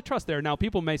 there's a lot of trust there. Now,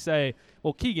 people may say,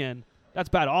 well, Keegan, that's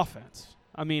bad offense.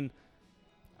 I mean,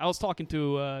 I was talking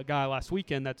to a guy last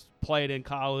weekend that's played in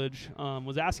college,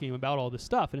 was asking him about all this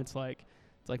stuff, and it's like,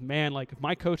 man, like, if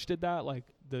my coach did that, like,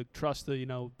 the trust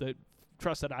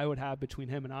that I would have between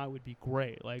him and I would be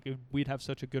great. Like, we'd have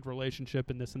such a good relationship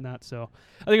and this and that. So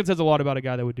I think it says a lot about a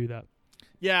guy that would do that.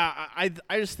 Yeah, I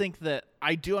just think that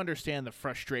I do understand the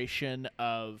frustration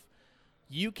of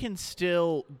you can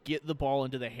still get the ball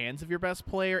into the hands of your best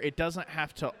player. It doesn't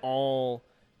have to all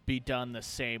be done the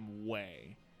same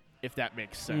way, if that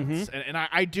makes sense. Mm-hmm. And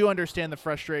I do understand the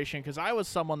frustration because I was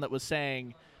someone that was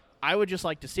saying I would just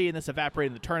like to see, and this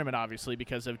evaporated in the tournament, obviously,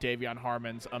 because of Davion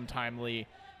Harmon's untimely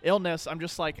illness. I'm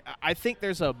just like, I think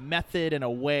there's a method and a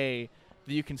way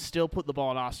you can still put the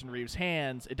ball in Austin Reeves'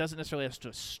 hands. It doesn't necessarily have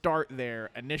to start there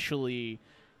initially,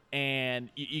 and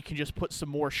you can just put some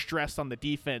more stress on the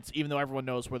defense, even though everyone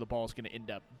knows where the ball is going to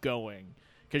end up going,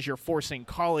 because you're forcing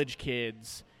college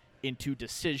kids into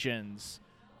decisions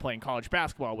playing college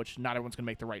basketball, which not everyone's going to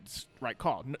make the right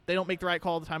call. They don't make the right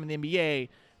call all the time in the NBA.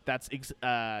 That's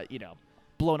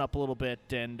blown up a little bit,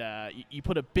 and you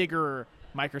put a bigger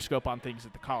microscope on things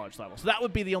at the college level. So that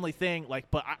would be the only thing.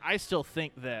 But I still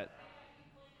think that,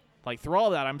 through all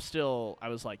of that, I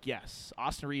was like, yes,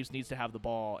 Austin Reeves needs to have the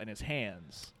ball in his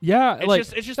hands. Yeah,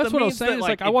 it's just that's what I was saying.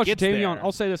 It's I watched Davion.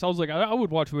 I'll say this. I was like, I would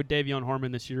watch with Davion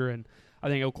Harmon this year, and I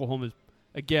think Oklahoma's,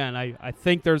 again, I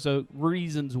think there's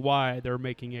reasons why they're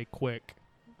making a quick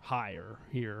hire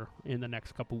here in the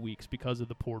next couple weeks because of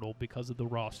the portal, because of the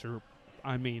roster.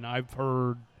 I mean, I've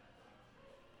heard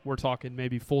we're talking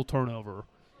maybe full turnover.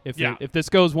 If this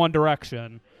goes one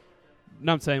direction,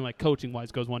 not saying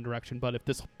coaching-wise goes one direction, but if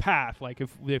this path,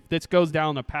 if this goes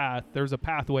down the path, there's a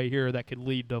pathway here that could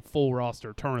lead to full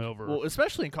roster turnover. Well,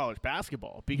 especially in college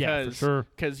basketball, because for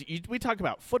sure. We talk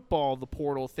about football, the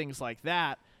portal, things like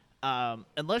that.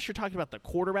 Unless you're talking about the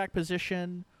quarterback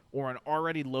position or an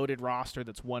already loaded roster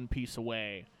that's one piece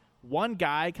away, one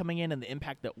guy coming in and the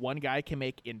impact that one guy can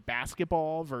make in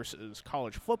basketball versus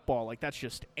college football, that's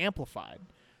just amplified.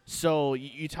 So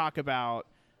you talk about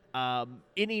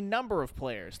any number of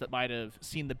players that might have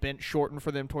seen the bench shorten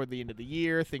for them toward the end of the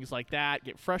year, things like that,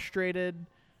 get frustrated.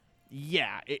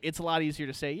 Yeah, it's a lot easier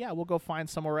to say, yeah, we'll go find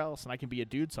somewhere else and I can be a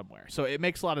dude somewhere. So it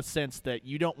makes a lot of sense that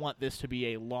you don't want this to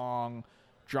be a long,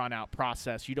 drawn-out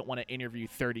process. You don't want to interview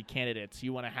 30 candidates.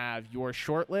 You want to have your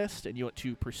short list, and you want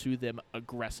to pursue them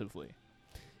aggressively.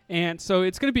 And so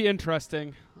it's going to be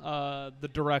interesting, the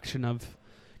direction of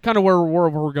kind of where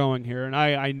we're going here. And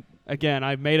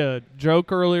I made a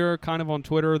joke earlier kind of on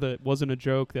Twitter that wasn't a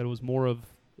joke, that it was more of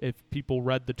if people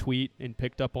read the tweet and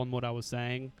picked up on what I was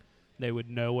saying, they would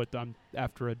know what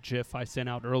after a GIF I sent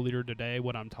out earlier today,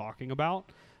 what I'm talking about.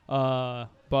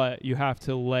 But you have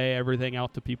to lay everything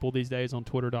out to people these days on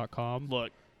Twitter.com.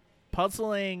 Look,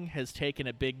 puzzling has taken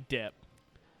a big dip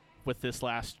with this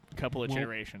last couple of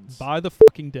generations. Buy the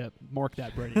fucking dip. Mark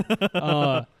that, Brady.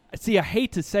 See, I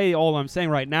hate to say all I'm saying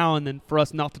right now and then for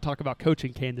us not to talk about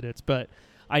coaching candidates, but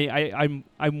I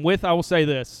will say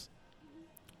this.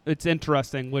 It's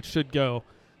interesting, which should go.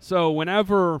 So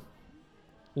whenever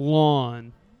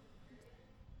Lon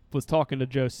was talking to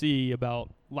Joe C. about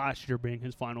last year being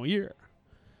his final year,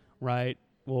 right?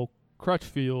 Well,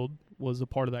 Crutchfield was a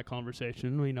part of that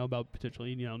conversation, about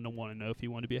potentially, want to know if he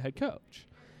wanted to be a head coach.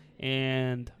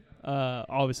 And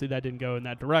obviously that didn't go in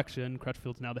that direction.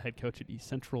 Crutchfield's now the head coach at East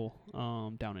Central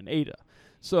down in Ada.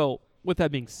 So with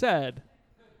that being said,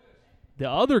 the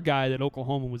other guy that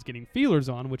Oklahoma was getting feelers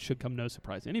on, which should come no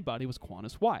surprise to anybody, was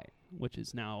Quantus White, which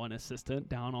is now an assistant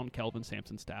down on Kelvin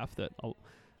Sampson's staff that a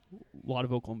lot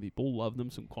of Oklahoma people love them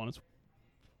some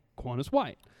Quantus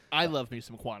White. I love me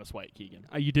some Quantus White, Keegan.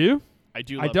 You do? I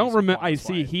do. I don't remember. I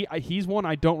see. He's one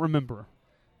I don't remember.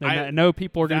 I know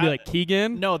people are going to be like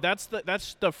Keegan. No, that's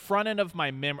the front end of my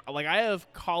memory. I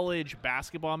have college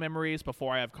basketball memories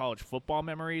before I have college football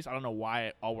memories. I don't know why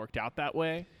it all worked out that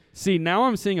way. See, now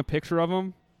I'm seeing a picture of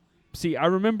him. See, I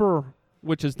remember,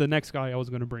 which is the next guy I was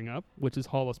going to bring up, which is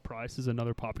Hollis Price, is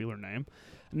another popular name.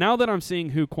 Now that I'm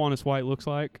seeing who Quantus White looks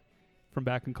like from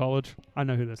back in college, I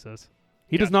know who this is.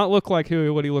 He does not look like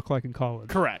what he looked like in college.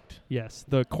 Correct. Yes.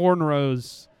 The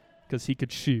cornrows, because he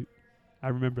could shoot. I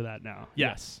remember that now.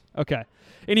 Yes. Okay.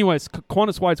 Anyways,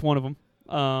 Quantus White's one of them.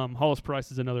 Hollis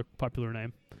Price is another popular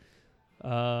name.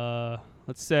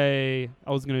 Let's say,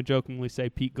 I was going to jokingly say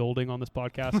Pete Golding on this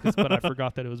podcast, but I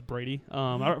forgot that it was Brady.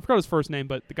 I forgot his first name,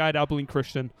 but the guy at Abilene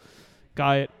Christian,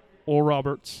 guy at Oral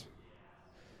Roberts.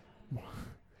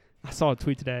 I saw a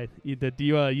tweet today. You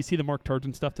see the Mark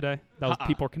Turgeon stuff today? That was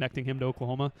people are connecting him to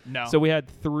Oklahoma. No. So we had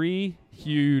 3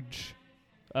 huge,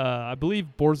 I believe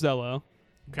Borzello,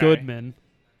 Goodman,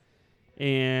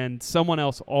 and someone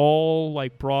else all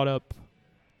brought up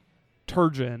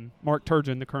Mark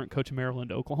Turgeon, the current coach of Maryland,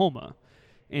 to Oklahoma.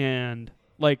 And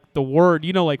the word,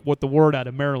 what the word out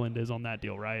of Maryland is on that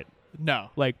deal, right?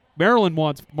 No. Maryland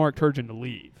wants Mark Turgeon to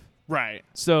leave. Right.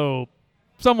 So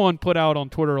someone put out on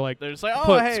Twitter they're just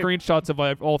screenshots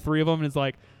of all 3 of them, and it's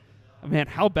man,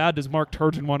 how bad does Mark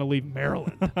Turgeon want to leave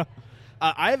Maryland?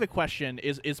 I have a question.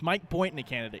 Is Mike Boynton a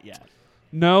candidate yet?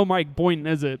 No, Mike Boynton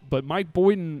isn't, but Mike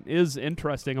Boynton is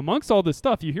interesting. Amongst all this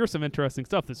stuff, you hear some interesting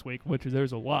stuff this week, which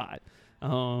there's a lot.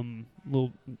 I'm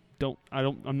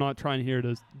not trying here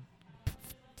to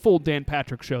full Dan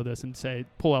Patrick show this and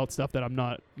pull out stuff that I'm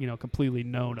not, completely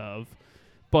known of.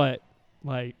 But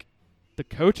the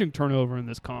coaching turnover in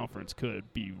this conference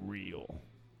could be real.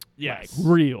 Yes. Like,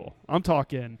 real. I'm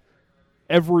talking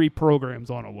every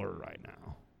program's on alert right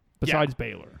now, besides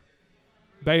Baylor.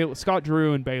 Scott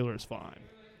Drew and Baylor is fine.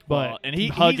 But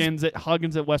Huggins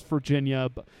at West Virginia.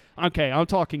 But, okay, I'm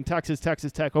talking Texas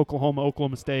Tech,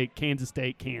 Oklahoma State,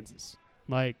 Kansas.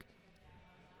 Like,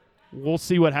 we'll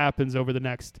see what happens over the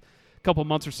next couple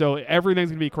months or so. Everything's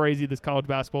going to be crazy this college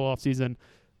basketball offseason.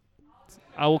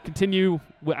 I will continue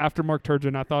after Mark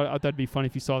Turgeon. I thought that'd be funny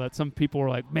if you saw that. Some people were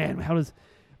like, man, how does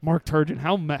Mark Turgeon,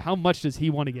 how much does he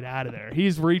want to get out of there?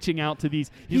 He's reaching out to these.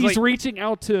 He's reaching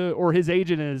out to, or his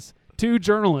agent is, to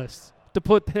journalists to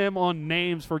put him on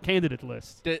names for candidate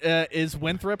lists. Is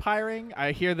Winthrop hiring?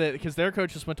 I hear that because their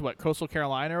coach just went to Coastal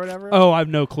Carolina or whatever. Oh, I have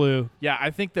no clue. Yeah, I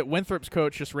think that Winthrop's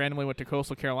coach just randomly went to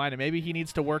Coastal Carolina. Maybe he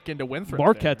needs to work into Winthrop.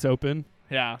 Marquette's open.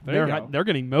 Yeah, they're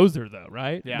getting Moser though,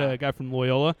 right? Yeah, the guy from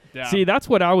Loyola. Yeah. See, that's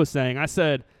what I was saying. I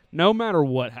said no matter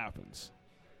what happens.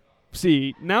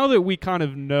 See, now that we kind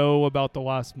of know about the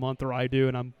last month, or I do,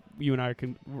 and you and I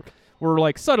we're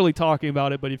like subtly talking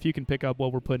about it, but if you can pick up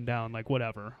what we're putting down, like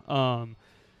whatever.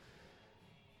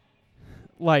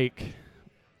 Like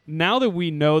now that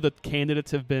we know that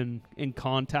candidates have been in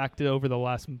contact over the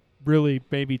last really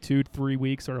maybe 2-3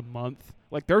 weeks or a month,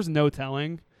 like there's no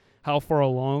telling how far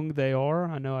along they are.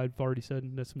 I know I've already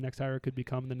said this next hire could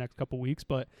become in the next couple weeks,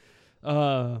 but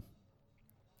I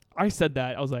said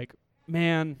that. I was like,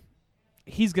 man,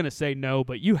 he's going to say no,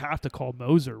 but you have to call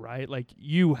Moser, right? Like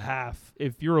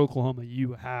if you're Oklahoma,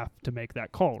 you have to make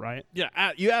that call, right?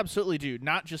 Yeah, you absolutely do.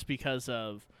 Not just because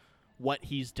of what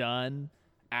he's done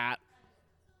at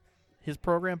his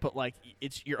program, but like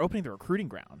you're opening the recruiting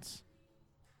grounds.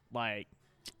 Like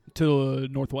to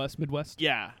Northwest, Midwest.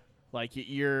 Yeah. Like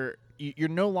you're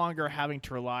no longer having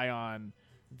to rely on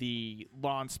the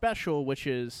lawn special, which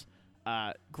is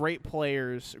great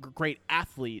players, great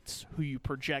athletes who you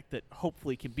project that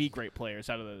hopefully can be great players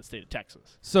out of the state of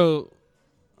Texas. So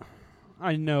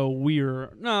I know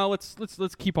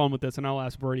let's keep on with this, and I'll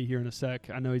ask Brady here in a sec.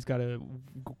 I know he's got a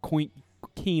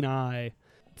keen eye.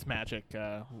 It's magic.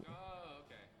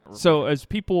 So as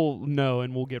people know,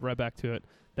 and we'll get right back to it,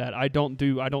 that I don't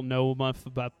know much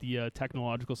about the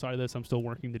technological side of this. I'm still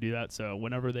working to do that. So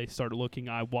whenever they start looking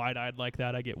wide-eyed like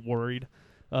that, I get worried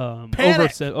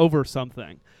over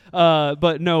something.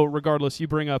 But no, regardless, you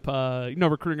bring up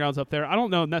recruiting grounds up there. I don't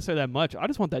know necessarily that much. I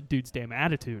just want that dude's damn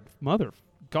attitude. Mother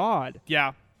God.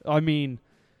 Yeah. I mean,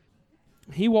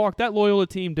 that Loyola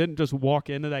team didn't just walk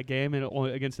into that game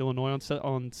against Illinois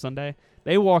on Sunday.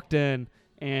 They walked in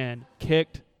and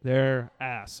kicked their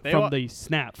ass from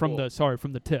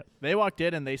the tip. They walked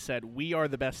in and they said, "We are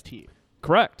the best team."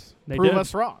 Correct. They Prove did.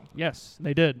 us wrong. Yes,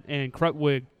 they did. And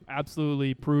Krutwig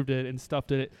absolutely proved it and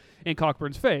stuffed it in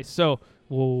Cockburn's face. So,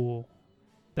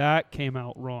 that came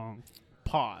out wrong.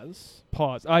 Pause.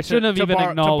 I shouldn't have even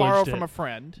acknowledged to borrow it. from a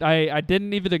friend. I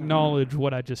didn't even acknowledge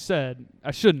what I just said. I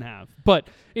shouldn't have. But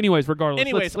anyways,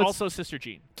 regardless. Let's also Sister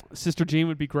Jean. Sister Jean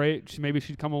would be great. Maybe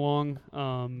she'd come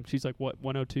along. She's like, what,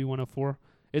 102, 104?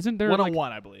 Isn't there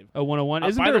 101, I believe. Oh, 101.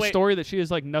 Isn't there a story that she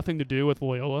has like nothing to do with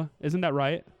Loyola? Isn't that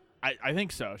right? I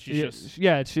think so. She's she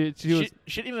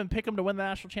didn't even pick them to win the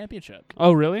national championship.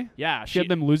 Oh, really? Yeah. She had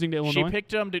them losing to Illinois?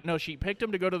 She picked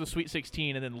them to go to the Sweet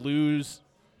 16 and then lose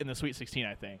in the Sweet 16,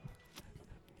 I think.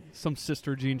 Some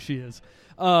Sister Jean she is.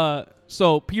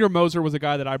 So Peter Moser was a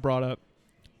guy that I brought up.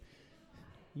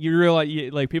 You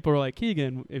realize, like, people are like,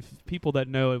 Keegan, if people that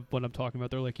know what I'm talking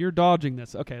about, they're like, you're dodging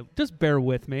this. Okay, just bear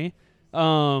with me.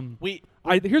 We're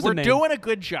doing a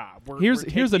good job. Here's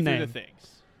a name. The things.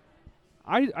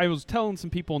 I was telling some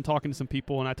people and talking to some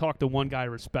people, and I talked to one guy I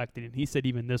respected, and he said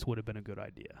even this would have been a good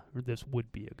idea, or this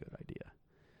would be a good idea.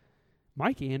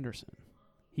 Mike Anderson.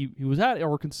 He was at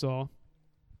Arkansas,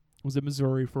 was at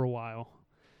Missouri for a while.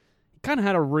 He kind of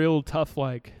had a real tough,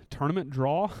 like, tournament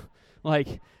draw.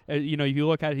 Like, if you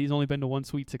look at it, he's only been to one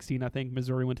Sweet 16. I think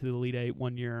Missouri went to the Elite Eight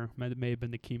one year. It may have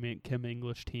been the Kim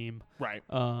English team. Right.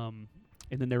 And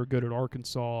then they were good at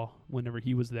Arkansas whenever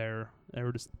he was there. They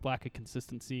were just lack of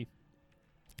consistency.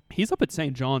 He's up at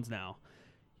St. John's now.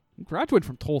 He graduated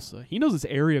from Tulsa. He knows this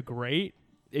area great.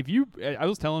 I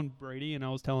was telling Brady and I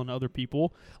was telling other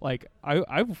people, like,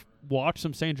 I've watched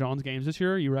some St. John's games this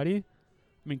year. You ready?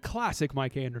 I mean, classic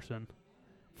Mike Anderson.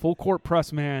 Full court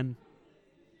press man,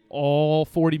 all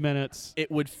 40 minutes.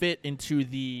 It would fit into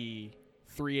the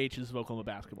 3 H's of Oklahoma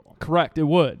basketball. Correct, it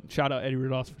would. Shout out Eddie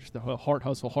Rudolph for the Heart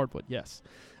Hustle Hardwood, yes.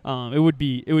 It would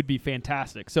be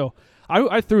fantastic. So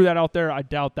I threw that out there. I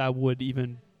doubt that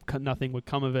nothing would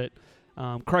come of it.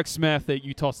 Craig Smith at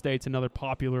Utah State's another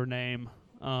popular name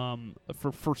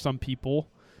for some people.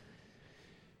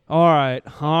 All right.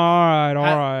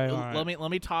 Let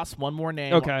me toss one more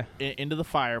name Okay. into the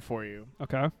fire for you.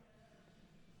 Okay.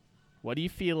 What do you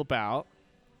feel about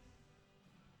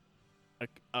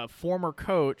a former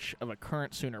coach of a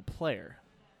current Sooner player?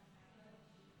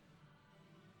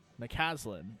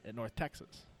 McCasland at North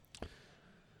Texas.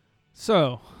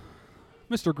 So,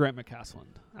 Mr. Grant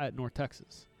McCasland at North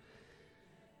Texas.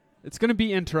 It's going to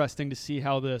be interesting to see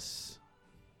how this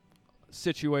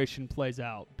situation plays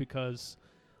out because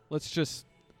let's just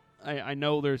I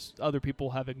know there's other people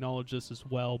have acknowledged this as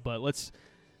well, but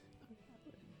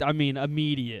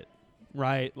immediate,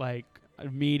 right? Like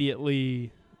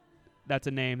immediately that's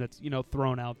a name that's,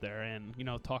 thrown out there and,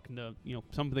 talking to,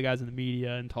 some of the guys in the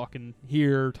media and talking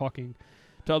to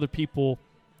other people.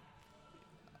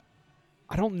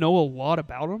 I don't know a lot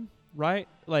about him, right?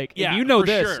 Like, yeah, and you know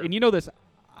this, sure. and you know this.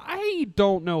 I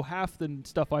don't know half the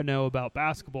stuff I know about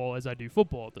basketball as I do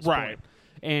football at this point.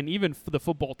 And even for the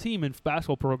football team and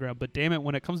basketball program. But damn it,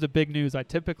 when it comes to big news, I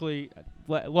typically,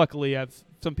 luckily, I have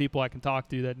some people I can talk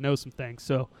to that know some things.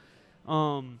 So,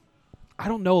 I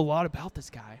don't know a lot about this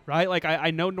guy, right? Like,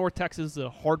 I know North Texas is a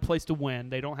hard place to win.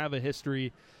 They don't have a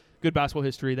good basketball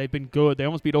history. They've been good. They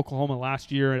almost beat Oklahoma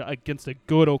last year against a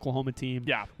good Oklahoma team.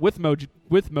 Yeah. With Mo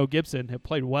Gibson, have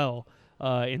played well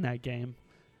in that game.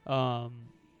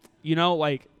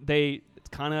 It's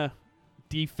kind of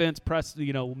defense press,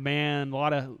 man, a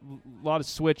lot of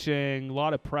switching, a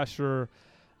lot of pressure.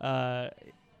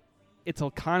 It's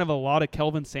a lot of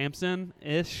Kelvin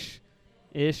Sampson-ish.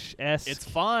 It's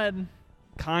fun.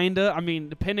 Kinda. I mean,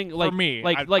 depending, like, for me,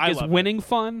 is winning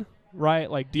fun,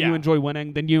 right? Like, do you enjoy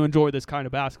winning? Then you enjoy this kind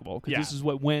of basketball because this is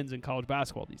what wins in college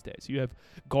basketball these days. You have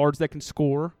guards that can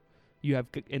score,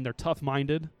 and they're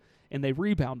tough-minded, and they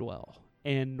rebound well.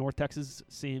 And North Texas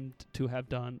seemed to have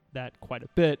done that quite a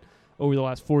bit over the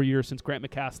last 4 years since Grant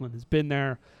McCasland has been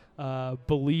there.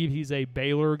 Believe he's a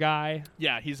Baylor guy.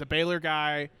 Yeah, he's a Baylor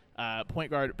guy, point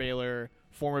guard at Baylor,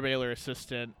 former Baylor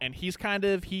assistant, and he's kind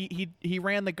of he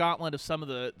ran the gauntlet of some of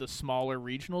the smaller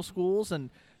regional schools, and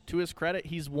to his credit,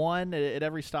 he's won at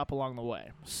every stop along the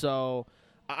way. So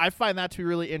I find that to be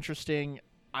really interesting.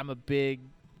 I'm a big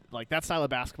that style of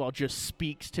basketball just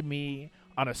speaks to me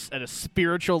at a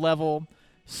spiritual level.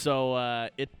 So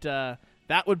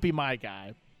that would be my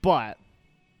guy, but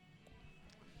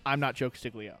I'm not Joe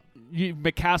Castiglione.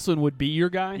 McCasland would be your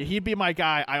guy? Yeah, he'd be my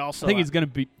guy. I think he's going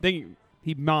to be.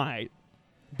 He might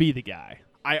be the guy.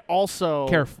 I also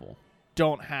careful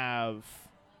don't have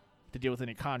to deal with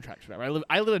any contracts.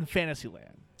 I live in fantasy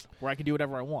land where I can do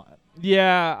whatever I want.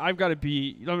 Yeah, I've got to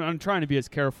be. I'm trying to be as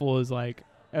careful as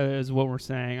what we're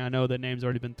saying. I know that names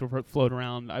already been floated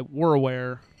around. We're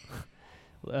aware,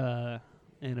 and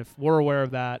if we're aware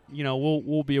of that,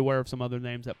 we'll be aware of some other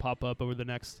names that pop up over the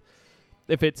next.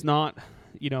 If it's not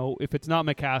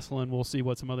McCasland, we'll see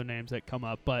what some other names that come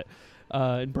up. But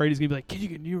and Brady's gonna be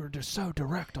like, you were just so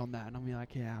direct on that, and I'm gonna be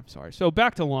like, yeah, I'm sorry. So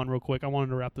back to Lon real quick. I wanted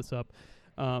to wrap this up.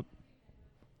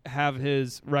 Have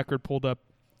his record pulled up.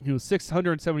 He was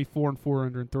 674 and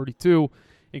 432,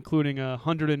 including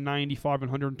 195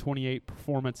 and 128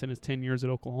 performance in his 10 years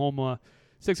at Oklahoma.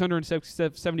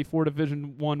 674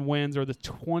 Division I wins are the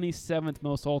 27th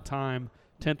most all-time,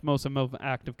 10th most among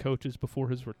active coaches before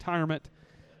his retirement.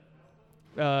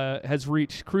 Has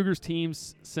reached Kruger's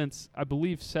teams since, I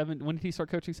believe, when did he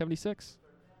start coaching, 76?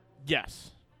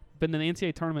 Yes. Been in the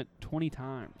NCAA tournament 20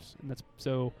 times. And that's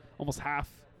so almost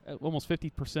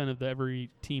 50% of every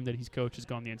team that he's coached has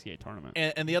gone to the NCAA tournament.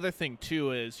 And the other thing,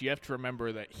 too, is you have to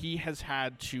remember that he has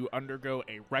had to undergo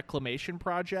a reclamation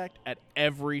project at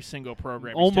every single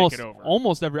program he's taken over.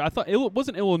 Almost every. I thought it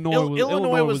wasn't Illinois.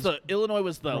 Illinois was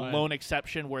the right. lone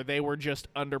exception where they were just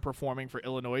underperforming for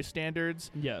Illinois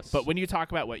standards. Yes. But when you talk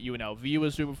about what UNLV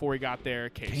was doing before he got there,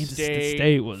 Kansas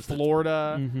State was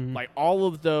Florida, mm-hmm. All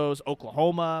of those,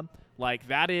 Oklahoma,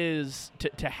 that is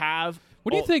to have.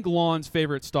 What do you think Lon's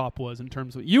favorite stop was in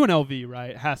terms of UNLV,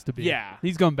 right? It has to be. Yeah.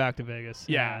 He's going back to Vegas.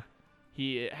 Yeah.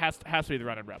 He has to be the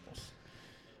Running Rebels.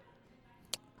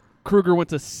 Kruger went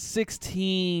to the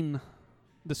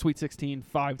Sweet 16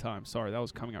 5 times. Sorry, that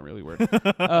was coming out really weird.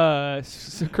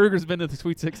 So Kruger's been to the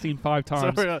Sweet 16 5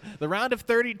 times. So the round of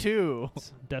 32.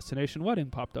 Destination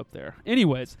Wedding popped up there.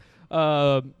 Anyways,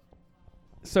 so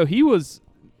he was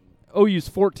OU's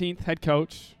 14th head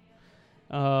coach.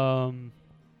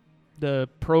 The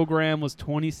program was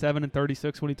 27 and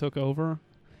 36 when he took over,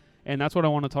 and that's what I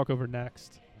want to talk over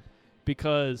next,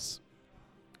 because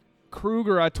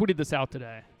Kruger, I tweeted this out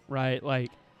today, right?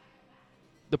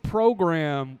 The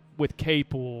program with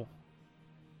Capel,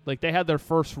 they had their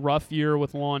first rough year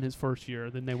with Lon his first year,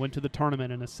 then they went to the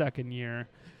tournament in his second year.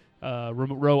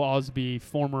 Ro Osby,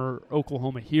 former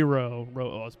Oklahoma hero, Ro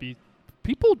Osby.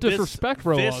 People disrespect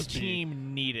Ro This Osby.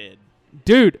 team needed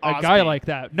Dude, Osby. a guy like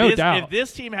that, no doubt. If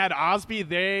this team had Osby,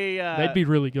 they'd be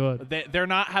really good. They're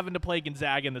not having to play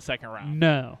Gonzaga in the second round.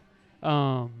 No.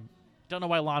 Don't know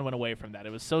why Lon went away from that.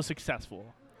 It was so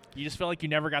successful. You just felt like you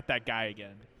never got that guy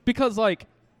again. Because,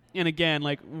 and again,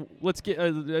 let's get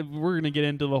we're going to get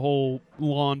into the whole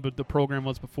Lon, but the program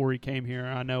was before he came here.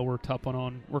 I know we're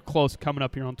we're close coming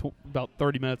up here on about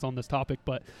 30 minutes on this topic,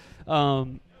 but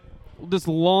this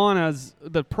Lon as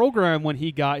the program when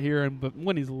he got here but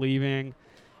when he's leaving,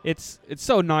 it's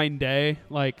so night and day.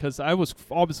 Because I was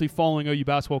obviously following OU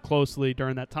basketball closely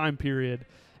during that time period,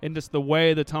 and just the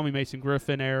way the Tommy Mason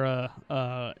Griffin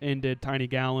era ended, Tiny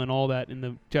Gallon, all that, and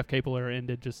the Jeff Capel era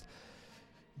ended, just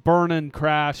burning,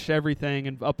 crash, everything,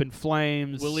 and up in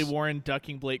flames. Willie Warren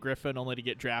ducking Blake Griffin only to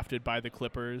get drafted by the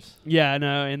Clippers. Yeah,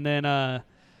 no, and then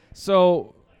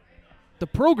so the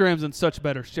program's in such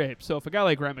better shape. So if a guy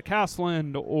like Grant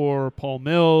McCasland or Paul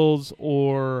Mills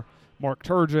or Mark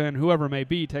Turgeon, whoever it may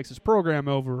be, takes his program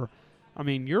over, I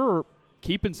mean, you're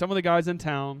keeping some of the guys in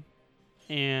town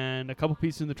and a couple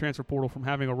pieces in the transfer portal from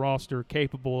having a roster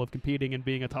capable of competing and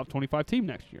being a top 25 team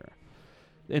next year.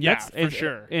 And yeah, that's, for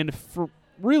sure. And for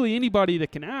really anybody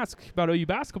that can ask about OU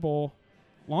basketball,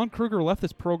 Lon Kruger left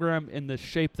this program in the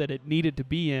shape that it needed to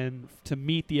be in to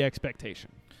meet the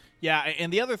expectation. Yeah,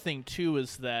 and the other thing, too,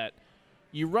 is that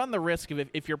you run the risk of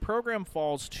if your program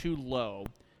falls too low,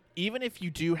 even if you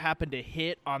do happen to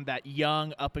hit on that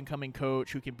young, up-and-coming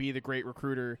coach who can be the great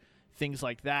recruiter, things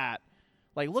like that.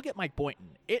 Look at Mike Boynton.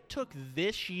 It took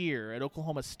this year at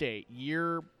Oklahoma State,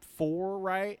 year 4,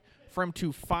 right, for him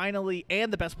to finally,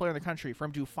 and the best player in the country, for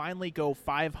him to finally go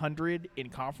 500 in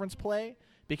conference play,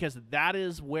 because that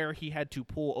is where he had to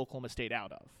pull Oklahoma State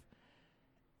out of.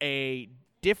 A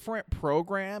different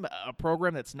program, a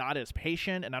program that's not as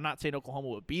patient, and I'm not saying Oklahoma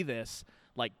would be this,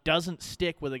 doesn't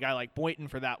stick with a guy like Boynton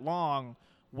for that long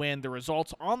when the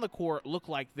results on the court look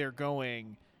like they're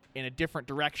going in a different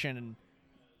direction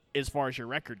as far as your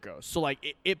record goes. So,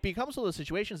 it becomes one of those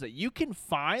situations that you can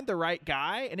find the right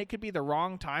guy, and it could be the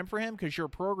wrong time for him because your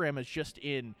program is just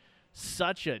in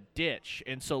such a ditch.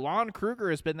 And so Lon Kruger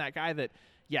has been that guy that,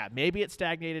 yeah, maybe it's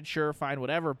stagnated, sure, fine,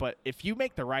 whatever, but if you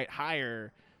make the right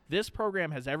hire, this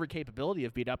program has every capability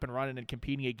of being up and running and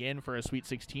competing again for a Sweet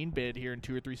 16 bid here in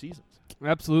 2 or 3 seasons.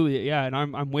 Absolutely, yeah, and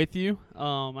I'm with you.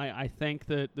 I think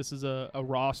that this is a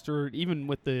roster, even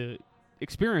with the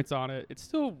experience on it, it's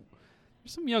still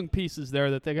there's some young pieces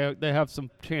there that they have some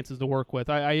chances to work with.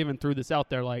 I even threw this out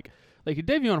there, like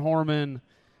Davion Harmon,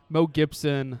 Mo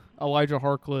Gibson, Elijah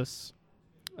Harkless,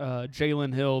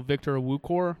 Jalen Hill, Victor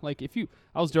Awukor.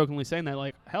 I was jokingly saying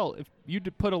that, hell, if you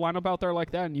put a lineup out there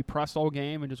like that and you pressed all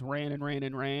game and just ran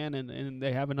and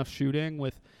they have enough shooting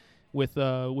with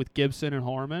Gibson and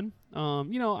Harmon,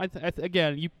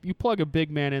 again, you plug a big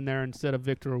man in there instead of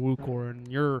Victor Awukor, and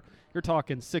you're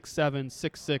talking 6'7",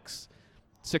 6'6",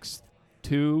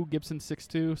 6'2", Gibson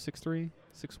 6'2", 6'3",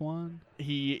 6'1".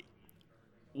 He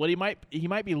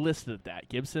might be listed at that.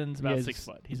 Gibson's about 6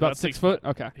 foot. He's about 6 foot?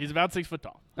 Okay. He's about 6 foot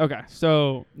tall. Okay.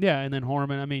 So, yeah, and then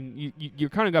Harmon, I mean, you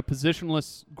kind of got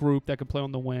positionless group that can play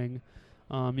on the wing.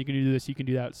 You can do this, you can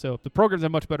do that. So the program's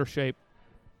in much better shape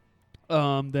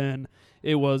than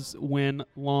it was when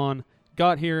Lon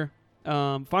got here.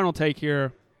 Final take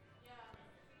here.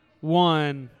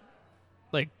 One,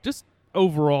 just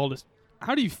overall, just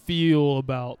how do you feel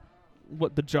about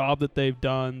what the job that they've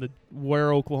done,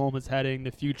 where Oklahoma's heading,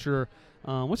 the future?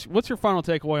 What's your final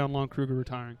takeaway on Lon Kruger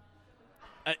retiring?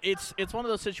 It's one of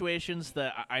those situations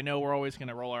that I know we're always going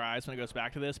to roll our eyes when it goes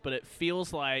back to this, but it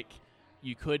feels like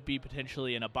you could be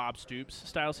potentially in a Bob Stoops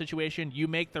style situation. You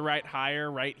make the right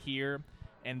hire right here,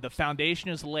 and the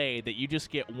foundation is laid that you just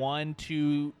get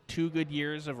 2 good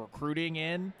years of recruiting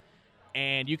in,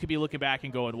 and you could be looking back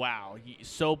and going, wow,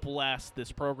 so blessed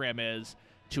this program is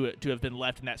to have been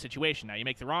left in that situation. Now, you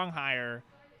make the wrong hire,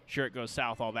 sure, it goes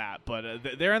south, all that, but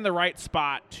they're in the right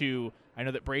spot to – I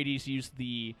know that Brady's used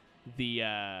the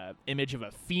image of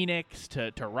a phoenix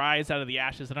to rise out of the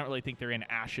ashes. I don't really think they're in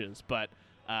ashes, but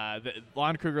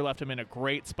Lon Kruger left him in a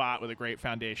great spot with a great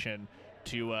foundation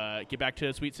to get back to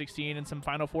the Sweet 16 and some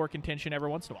Final Four contention every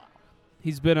once in a while.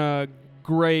 He's been a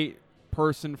great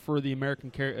person for the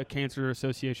American Cancer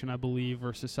Association, I believe,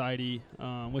 or Society,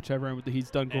 whichever. He's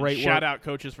done great work. Shout out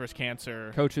Coaches vs.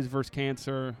 Cancer. Coaches vs.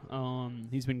 Cancer.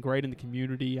 He's been great in the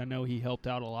community. I know he helped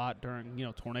out a lot during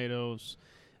tornadoes.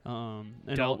 And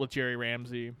dealt with Jerry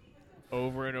Ramsey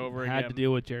over and over again. Had to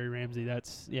deal with Jerry Ramsey.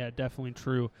 That's definitely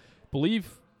true.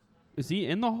 Is he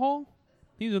in the hall?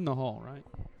 He's in the hall, right?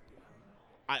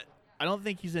 I don't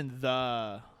think he's in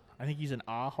the. I think he's an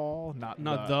Hall, not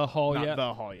the Hall not yet.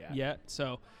 the Hall yet. Yet,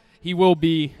 so he will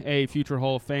be a future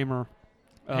Hall of Famer.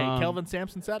 Hey, Kelvin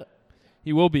Sampson said it.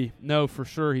 He will be. No, for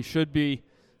sure, he should be.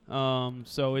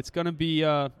 So it's gonna be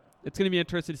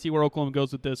interesting to see where Oklahoma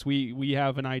goes with this. We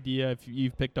have an idea if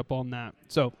you've picked up on that.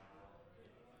 So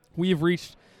we have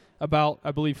reached about,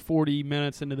 I believe, 40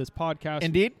 minutes into this podcast.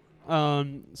 Indeed.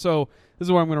 So this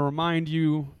is where I'm going to remind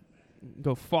you,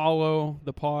 go follow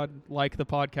the pod, like the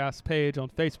podcast page on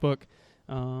Facebook.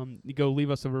 You go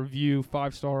leave us a review.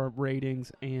 5-star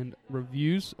ratings and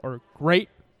reviews are great.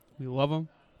 We love them.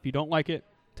 If you don't like it,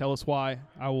 tell us why.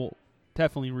 I will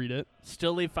definitely read it.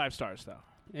 Still leave 5 stars, though.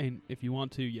 And if you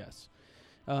want to, yes.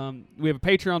 We have a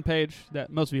Patreon page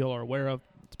that most of you are aware of.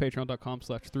 It's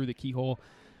patreon.com/throughthekeyhole.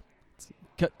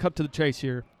 Cut to the chase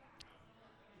here.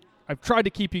 I've tried to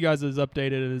keep you guys as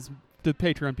updated as the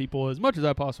Patreon people as much as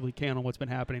I possibly can on what's been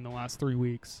happening the last 3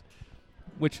 weeks,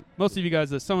 which most of you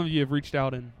guys, some of you have reached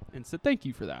out and said thank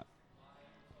you for that.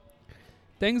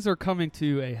 Things are coming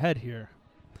to a head here.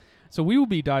 So we will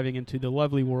be diving into the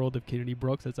lovely world of Kennedy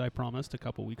Brooks, as I promised a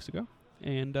couple weeks ago,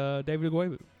 and David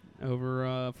Agwebu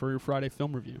over for your Friday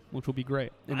film review, which will be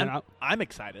great. And I'm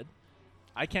excited.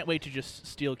 I can't wait to just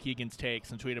steal Keegan's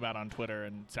takes and tweet about it on Twitter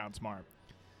and sound smart.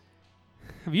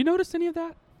 Have you noticed any of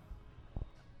that?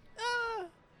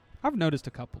 I've noticed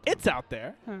a couple. It's out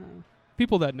there.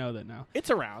 People that know.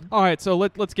 It's around. All right, so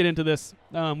let's get into this.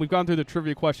 We've gone through the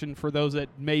trivia question. For those that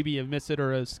maybe have missed it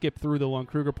or have skipped through the Lon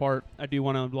Kruger part, I do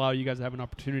want to allow you guys to have an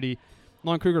opportunity.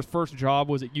 Lon Kruger's first job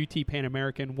was at UT Pan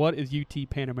American. What is UT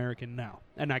Pan American now?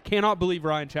 And I cannot believe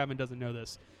Ryan Chapman doesn't know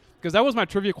this, because that was my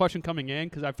trivia question coming in,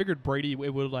 because I figured Brady,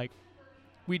 it would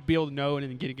we'd be able to know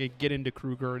and then get into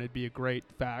Kruger, and it'd be a great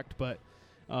fact. But,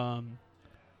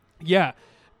 yeah.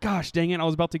 Gosh, dang it. I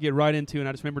was about to get right into, and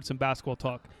I just remembered some basketball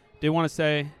talk. Did want to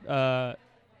say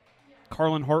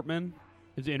Carlin Hartman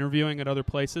is interviewing at other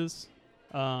places.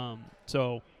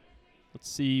 So let's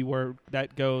see where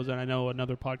that goes. And I know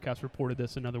another podcast reported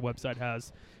this, another website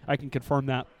has. I can confirm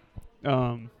that.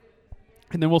 And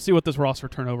then we'll see what this roster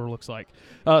turnover looks like.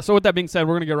 So with that being said,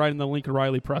 we're going to get right into the Lincoln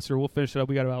Riley presser. We'll finish it up.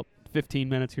 We got about 15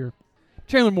 minutes here.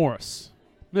 Chandler Morris.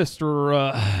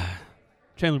 Mr.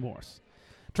 Chandler Morris.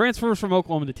 Transfers from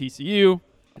Oklahoma to TCU.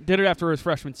 Did it after his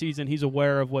freshman season. He's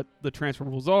aware of what the transfer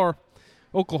rules are.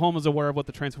 Oklahoma's aware of what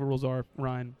the transfer rules are,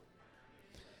 Ryan.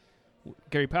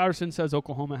 Gary Patterson says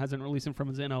Oklahoma hasn't released him from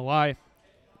his NLI.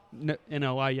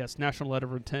 NLI, yes, National Letter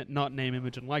of Intent, not name,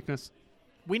 image, and likeness.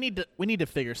 We need to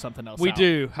figure something else out. We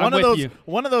do.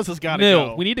 One of those has got to nil.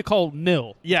 go. We need to call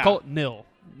nil. Yeah. Call it nil.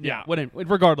 Yeah.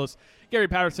 Regardless, Gary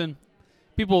Patterson,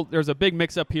 there's a big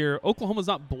mix-up here. Oklahoma's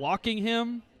not blocking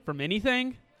him from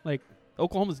anything.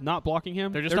 Oklahoma's not blocking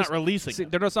him. They're just not releasing him.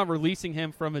 They're just not releasing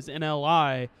him from his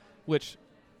NLI, which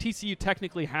TCU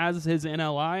technically has his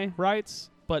NLI rights,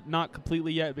 but not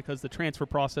completely yet because the transfer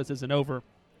process isn't over.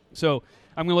 So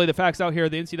I'm going to lay the facts out here.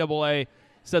 The NCAA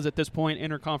says at this point,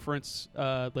 interconference,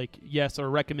 yes,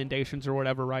 or recommendations or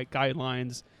whatever, right,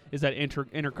 guidelines, is that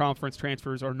interconference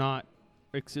transfers are not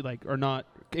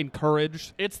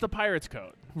encouraged. It's the Pirates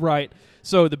code. Right.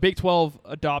 So the Big 12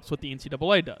 adopts what the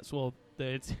NCAA does. Well,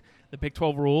 the Big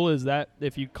 12 rule is that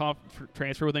if you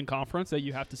transfer within conference, that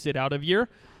you have to sit out a year.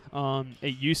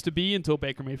 It used to be, until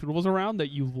Baker Mayfield was around, that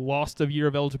you lost a year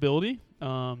of eligibility.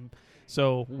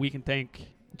 So we can thank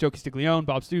Joe Castiglione,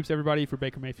 Bob Stoops, everybody for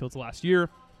Baker Mayfield's last year,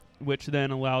 which then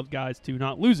allowed guys to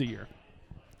not lose a year.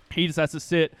 He just has to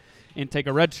sit and take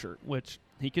a red shirt, which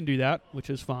he can do that, which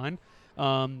is fine.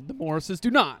 The Morrises do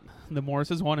not. The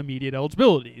Morrises want immediate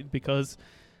eligibility because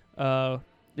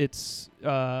they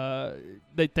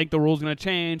think the rule's going to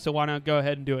change, so why not go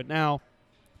ahead and do it now?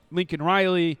 Lincoln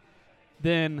Riley,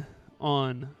 then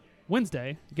on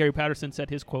Wednesday, Gary Patterson said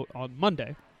his quote on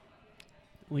Monday.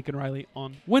 Lincoln Riley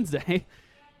on Wednesday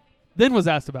then was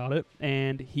asked about it,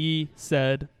 and he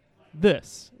said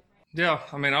this. Yeah,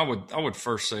 I mean, I would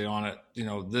first say on it,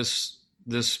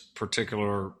 this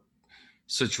particular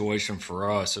situation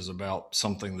for us is about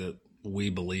something that we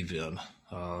believe in.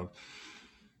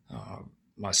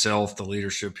 Myself, the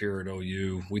leadership here at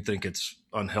OU, we think it's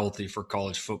unhealthy for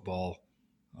college football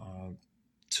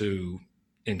to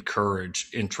encourage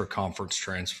intra-conference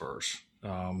transfers.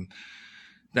 Now,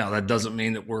 that doesn't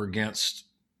mean that we're against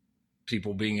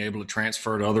people being able to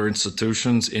transfer to other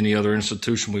institutions, any other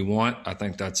institution we want. I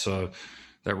think that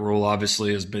rule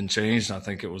obviously has been changed. I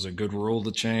think it was a good rule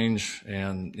to change.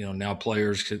 And, now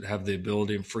players could have the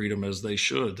ability and freedom, as they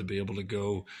should, to be able to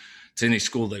go to any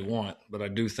school they want. But I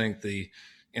do think the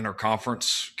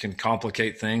interconference can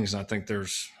complicate things. And I think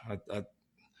there's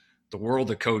the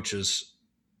world of coaches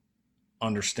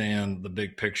understand the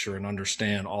big picture and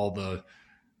understand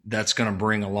that's going to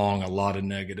bring along a lot of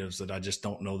negatives that I just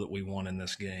don't know that we want in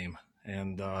this game.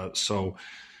 And so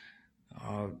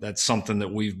that's something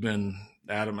that we've been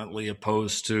adamantly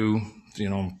opposed to,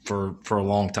 for a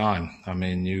long time. I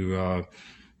mean,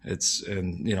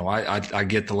 I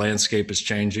get the landscape is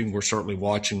changing. We're certainly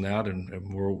watching that,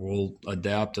 and we'll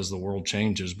adapt as the world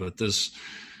changes. But this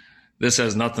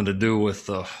has nothing to do with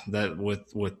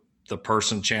with the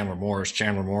person, Chandler Morris.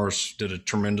 Chandler Morris did a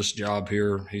tremendous job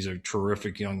here. He's a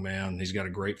terrific young man. He's got a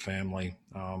great family.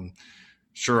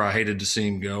 Sure, I hated to see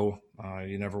him go.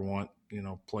 You never want,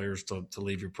 players to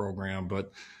leave your program,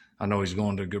 but I know he's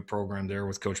going to a good program there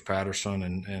with Coach Patterson,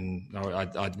 and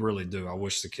I really do. I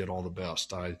wish the kid all the best.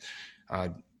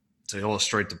 To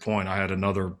illustrate the point, I had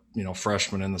another,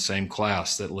 freshman in the same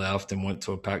class that left and went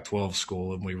to a Pac-12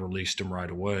 school, and we released him right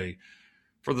away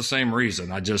for the same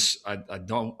reason. I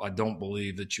don't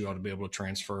believe that you ought to be able to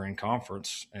transfer in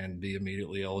conference and be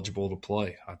immediately eligible to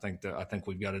play. I think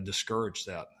we've got to discourage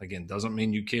that. Again, doesn't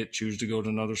mean you can't choose to go to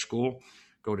another school.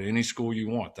 Go to any school you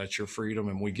want. That's your freedom,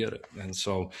 and we get it. And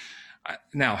so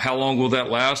now, how long will that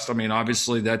last? I mean,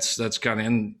 obviously that's kind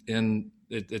of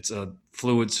it's a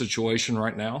fluid situation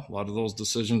right now. A lot of those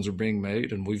decisions are being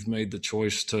made, and we've made the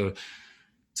choice to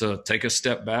take a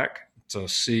step back, to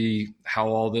see how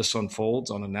all this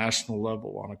unfolds on a national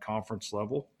level, on a conference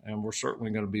level, and we're certainly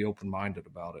going to be open-minded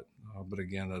about it. But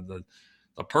again,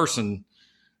 the person,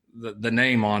 the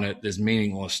name on it is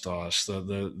meaningless to us.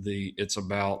 It's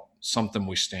about something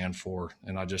we stand for,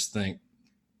 and I just think,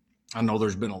 I know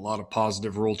there's been a lot of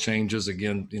positive rule changes.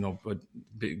 Again, but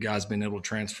guys being able to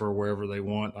transfer wherever they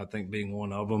want, I think being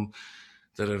one of them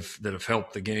that have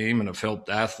helped the game and have helped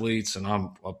athletes, and I'm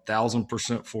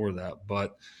 1,000% for that.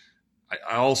 But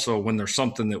I also, when there's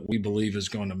something that we believe is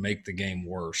going to make the game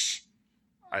worse,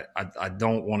 I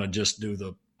don't want to just do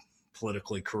the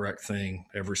politically correct thing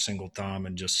every single time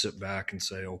and just sit back and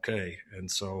say, okay.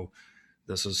 And so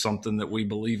this is something that we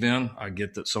believe in. I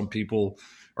get that some people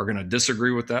are going to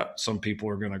disagree with that. Some people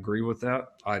are going to agree with that.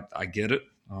 I get it.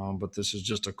 But this is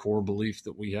just a core belief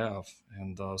that we have.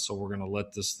 And so we're going to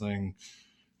let this thing,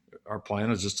 our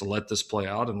plan is just to let this play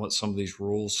out and let some of these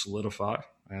rules solidify.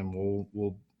 And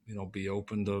we'll be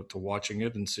open to watching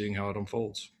it and seeing how it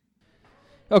unfolds.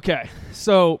 Okay.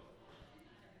 So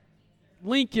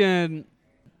Lincoln,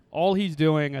 all he's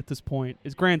doing at this point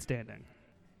is grandstanding.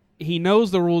 He knows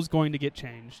the rule is going to get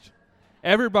changed.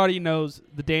 Everybody knows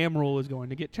the damn rule is going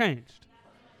to get changed.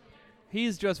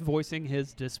 He's just voicing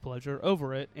his displeasure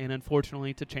over it, and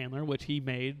unfortunately to Chandler, which he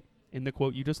made in the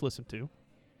quote you just listened to,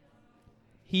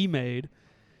 he made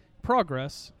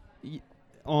progress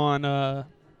on or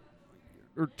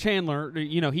Chandler,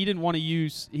 he didn't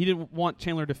want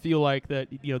Chandler to feel like that,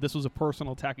 this was a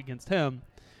personal attack against him.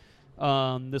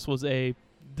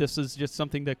 This is just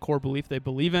something that core belief they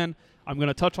believe in. I'm going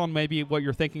to touch on maybe what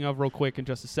you're thinking of real quick in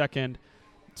just a second.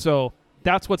 So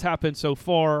that's what's happened so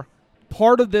far.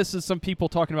 Part of this is some people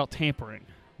talking about tampering,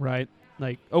 right?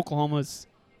 Like Oklahoma's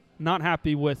not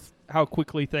happy with how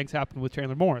quickly things happened with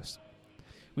Chandler Morris.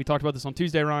 We talked about this on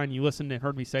Tuesday, Ryan. You listened and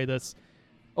heard me say this.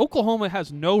 Oklahoma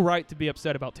has no right to be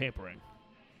upset about tampering.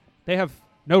 They have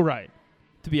no right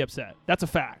to be upset. That's a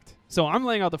fact. So I'm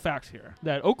laying out the facts here,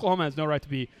 that Oklahoma has no right to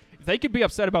be. If they could be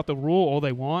upset about the rule all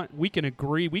they want, we can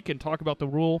agree. We can talk about the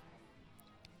rule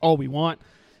all we want.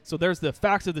 So there's the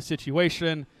facts of the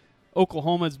situation.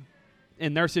 Oklahoma's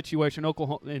in their situation.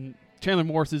 And Chandler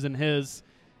Morris is in his.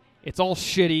 It's all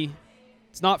shitty.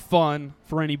 It's not fun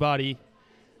for anybody.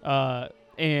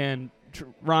 And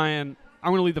Ryan,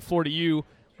 I'm going to leave the floor to you.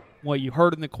 What you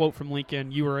heard in the quote from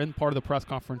Lincoln, you were in part of the press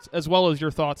conference, as well as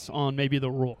your thoughts on maybe the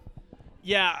rule.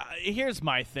 Yeah, here's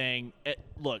my thing.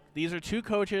 Look, these are two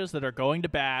coaches that are going to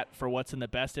bat for what's in the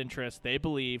best interest, they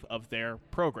believe, of their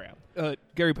program.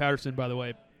 Gary Patterson, by the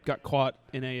way, got caught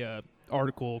in a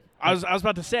article. I was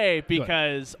about to say,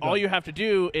 because all you have to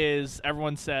do is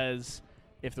everyone says,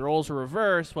 if the roles are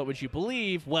reversed, what would you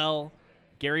believe? Well,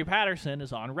 Gary Patterson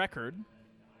is on record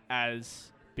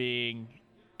as being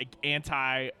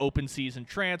anti-open season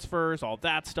transfers, all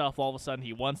that stuff. All of a sudden,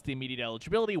 he wants the immediate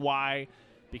eligibility. Why?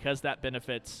 Because that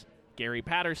benefits Gary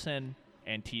Patterson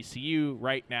and TCU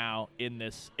right now in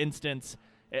this instance.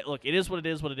 Look, it is what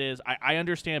it is. I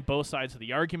understand both sides of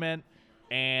the argument,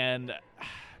 and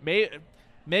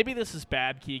maybe this is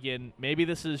bad, Keegan. Maybe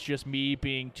this is just me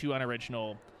being too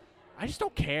unoriginal. I just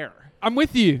don't care. I'm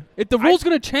with you. The rule's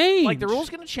going to change. Like, the rule's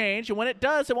going to change, and when it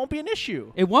does, it won't be an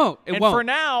issue. It won't. For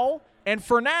now,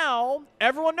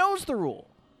 everyone knows the rule.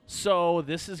 So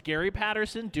this is Gary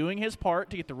Patterson doing his part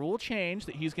to get the rule changed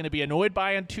that he's going to be annoyed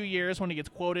by in 2 years when he gets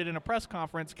quoted in a press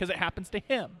conference because it happens to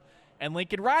him. And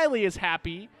Lincoln Riley is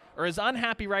happy or is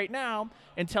unhappy right now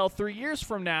until 3 years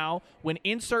from now when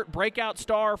insert breakout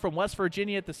star from West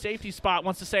Virginia at the safety spot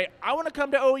wants to say, I want to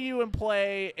come to OU and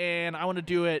play, and I want to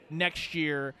do it next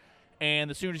year, and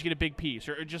the Sooners get a big piece,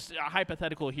 or just a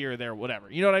hypothetical here or there, whatever.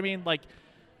 You know what I mean? Like,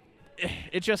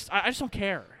 it just – I just don't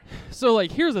care. So,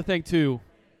 like, here's the thing, too,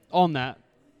 on that.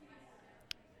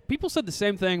 People said the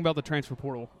same thing about the transfer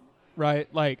portal, right?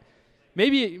 Like,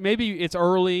 maybe it's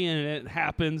early and it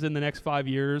happens in the next 5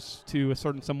 years to a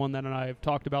certain someone that and I have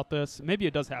talked about this. Maybe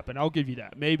it does happen. I'll give you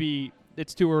that. Maybe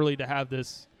it's too early to have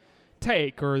this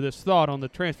take or this thought on the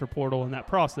transfer portal and that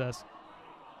process.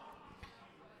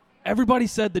 Everybody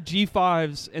said the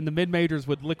G5s and the mid-majors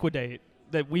would liquidate,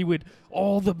 that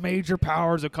all the major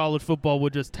powers of college football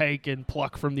would just take and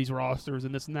pluck from these rosters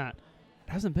and this and that.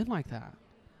 It hasn't been like that.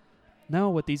 No,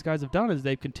 what these guys have done is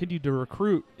they've continued to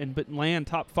recruit and land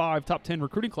top 5, top 10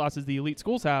 recruiting classes the elite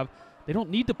schools have. They don't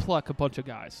need to pluck a bunch of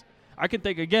guys. I can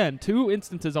think, again, 2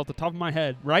 instances off the top of my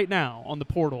head right now on the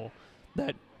portal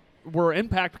that were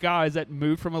impact guys that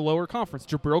moved from a lower conference.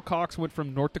 Jabril Cox went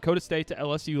from North Dakota State to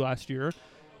LSU last year.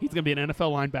 He's going to be an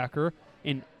NFL linebacker.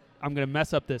 And I'm going to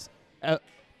mess up this. I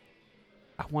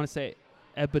want to say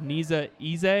Ebenezer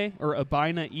Eze or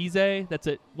Abina Eze.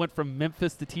 Went from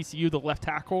Memphis to TCU, the left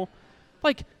tackle.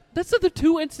 Like, that's the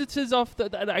 2 instances of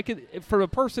that I could, for a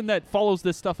person that follows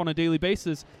this stuff on a daily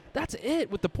basis, that's it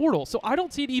with the portal. So I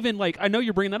don't see it even, like, I know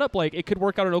you're bringing that up, like, it could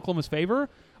work out in Oklahoma's favor,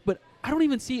 but I don't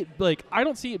even see it, like, I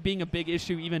don't see it being a big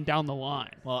issue even down the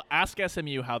line. Well, ask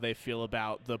SMU how they feel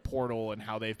about the portal and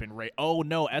how they've been Oh,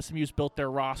 no, SMU's built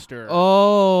their roster.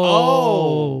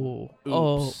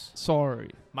 Oops.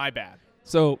 Sorry. My bad.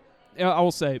 So I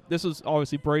will say, this is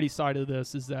obviously Brady's side of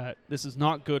this, is that this is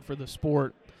not good for the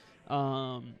sport.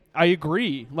 I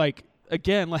agree. Like,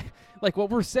 again, like what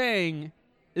we're saying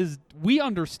is we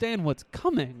understand what's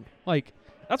coming. Like,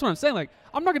 that's what I'm saying. Like,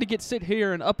 I'm not going to sit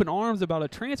here and up in arms about a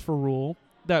transfer rule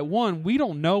that, one, we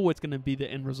don't know what's going to be the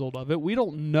end result of it. We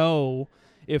don't know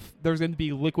if there's going to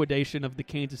be liquidation of the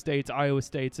Kansas States, Iowa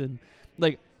States, and,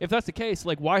 like, if that's the case,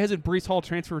 like, why hasn't Breece Hall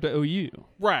transferred to OU?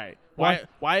 Right.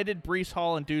 Why did Breece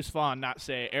Hall and Deuce Vaughn not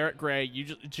say, Eric Gray,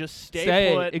 you just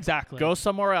stay put, exactly, go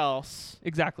somewhere else?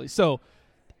 Exactly. So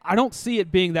I don't see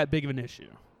it being that big of an issue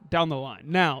down the line.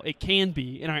 Now, it can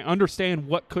be, and I understand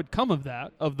what could come of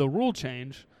that, of the rule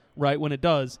change, right, when it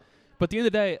does. But at the end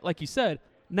of the day, like you said,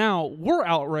 now we're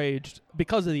outraged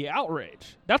because of the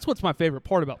outrage. That's what's my favorite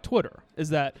part about Twitter, is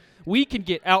that we can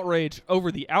get outraged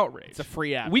over the outrage. It's a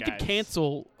free app, We could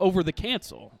cancel over the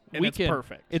cancel. And it's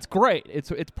perfect. It's great.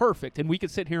 It's perfect. And we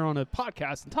could sit here on a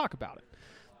podcast and talk about it.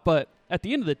 But at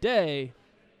the end of the day,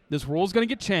 this rule is going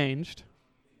to get changed.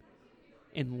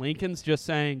 And Lincoln's just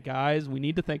saying, guys, we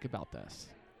need to think about this.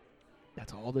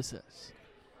 That's all this is.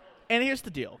 And here's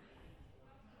the deal.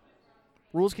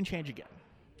 Rules can change again.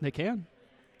 They can.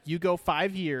 You go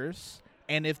 5 years,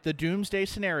 and if the doomsday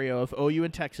scenario of OU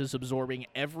and Texas absorbing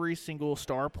every single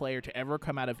star player to ever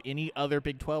come out of any other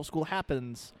Big 12 school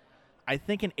happens, I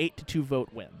think an 8-2 vote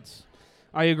wins.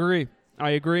 I agree.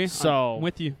 So I'm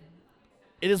with you.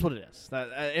 It is what it is.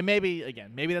 And maybe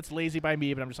that's lazy by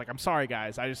me, but I'm just like, I'm sorry,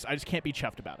 guys. I just can't be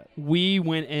chuffed about it. We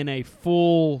went in a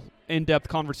full, in-depth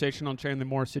conversation on Chandler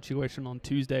Morris' situation on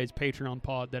Tuesday's Patreon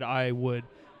pod that I would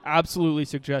absolutely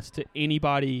suggest to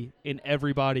anybody and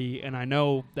everybody, and I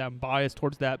know that I'm biased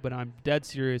towards that, but I'm dead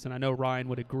serious, and I know Ryan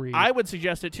would agree. I would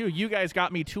suggest it too. You guys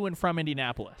got me to and from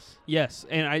Indianapolis. Yes,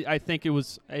 and I think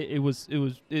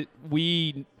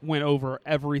we went over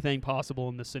everything possible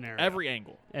in this scenario. Every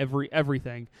angle.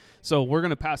 Everything. So we're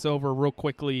going to pass over real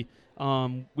quickly.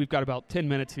 We've got about 10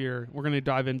 minutes here. We're going to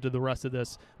dive into the rest of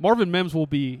this. Marvin Mims will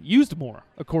be used more,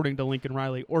 according to Lincoln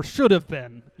Riley, or should have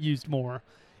been used more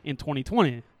in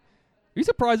 2020. Are you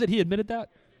surprised that he admitted that?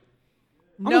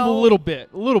 No. A little bit.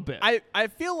 I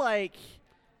feel like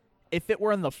if it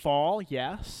were in the fall,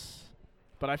 yes.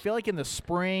 But I feel like in the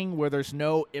spring where there's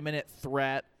no imminent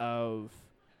threat of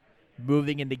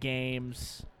moving into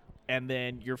games and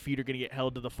then your feet are going to get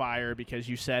held to the fire because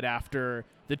you said after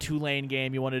the Tulane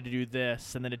game you wanted to do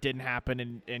this and then it didn't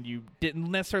happen and you didn't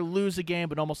necessarily lose a game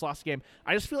but almost lost a game.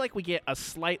 I just feel like we get a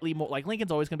slightly more – like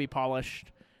Lincoln's always going to be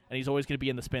polished and he's always going to be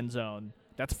in the spin zone.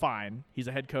 That's fine. He's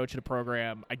a head coach at a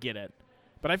program. I get it.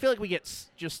 But I feel like we get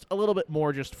just a little bit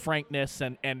more just frankness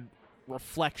and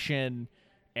reflection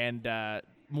and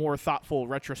more thoughtful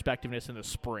retrospectiveness in the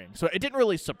spring. So it didn't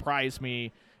really surprise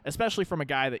me, especially from a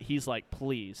guy that he's like,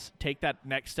 please take that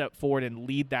next step forward and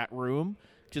lead that room,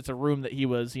 because it's a room that he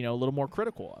was, a little more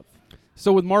critical of.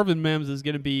 So with Marvin Mims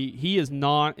he is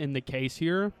not in the case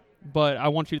here, but I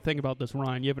want you to think about this,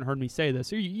 Ryan. You haven't heard me say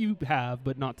this. You have,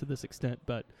 but not to this extent.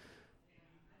 But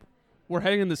we're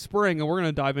heading into spring, and we're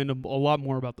going to dive into a lot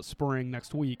more about the spring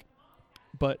next week.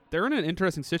 But they're in an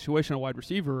interesting situation at wide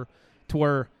receiver to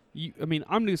where,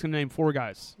 I'm just going to name 4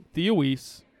 guys. Theo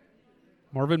Weiss,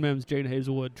 Marvin Mims, Jaden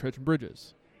Hazelwood, Trajan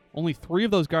Bridges. Only 3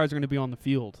 of those guys are going to be on the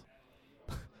field.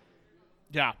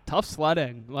 Yeah. Tough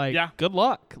sledding. Good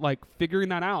luck, figuring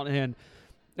that out. And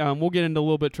we'll get into a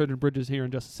little bit Trajan Bridges here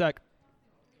in just a sec.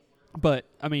 But,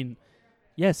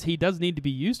 yes, he does need to be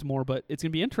used more, but it's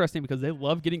going to be interesting because they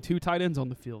love getting 2 tight ends on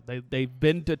the field. They've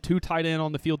been to 2 tight end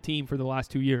on the field team for the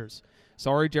last 2 years.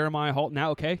 Sorry, Jeremiah Hall.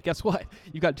 Now, okay, guess what?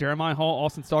 You've got Jeremiah Hall,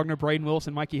 Austin Stogner, Braden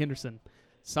Wilson, Mikey Henderson.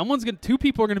 2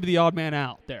 people are going to be the odd man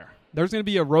out there. There's going to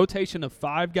be a rotation of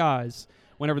 5 guys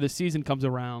whenever the season comes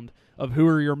around of who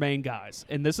are your main guys.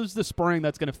 And this is the spring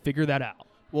that's going to figure that out.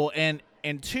 Well, and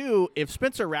 2, if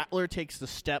Spencer Rattler takes the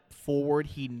step forward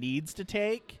he needs to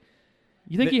take.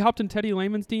 You think he hopped in Teddy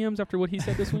Lehman's DMs after what he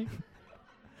said this week?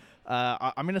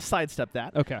 I'm going to sidestep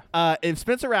that. Okay. If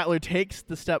Spencer Rattler takes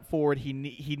the step forward he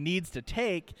needs to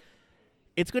take,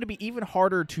 it's going to be even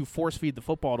harder to force feed the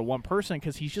football to one person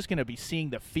because he's just going to be seeing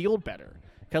the field better.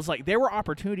 Because there were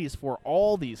opportunities for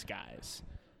all these guys.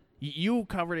 You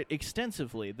covered it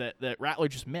extensively that Rattler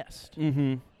just missed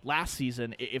last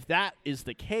season. If that is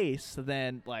the case,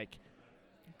 then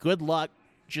good luck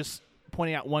just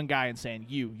pointing out one guy and saying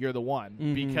you're the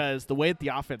one. Because the way that the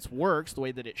offense works, the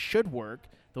way that it should work,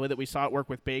 the way that we saw it work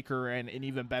with Baker and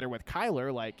even better with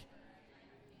Kyler,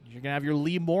 you're going to have your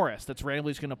Lee Morris that's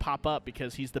randomly going to pop up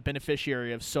because he's the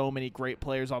beneficiary of so many great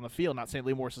players on the field. Not saying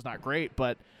Lee Morris is not great,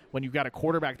 but when you've got a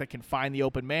quarterback that can find the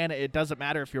open man, it doesn't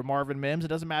matter if you're Marvin Mims. It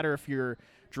doesn't matter if you're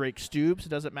Drake Stoops. It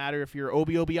doesn't matter if you're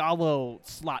Obi Obialo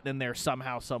slotting in there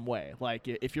somehow, some way.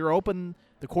 If you're open,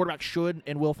 the quarterback should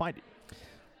and will find you.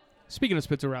 Speaking of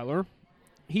Spencer Rattler,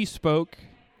 he spoke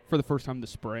for the first time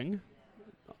this spring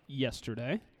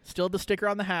yesterday. Still the sticker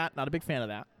on the hat. Not a big fan of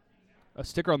that. A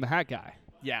sticker on the hat guy.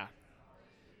 Yeah.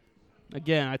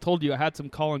 Again, I told you I had some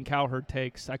Colin Cowherd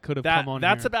takes. I could have come on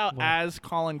That's here. about as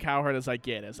Colin Cowherd as I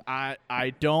get.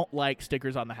 I don't like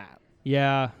stickers on the hat.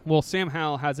 Yeah. Well, Sam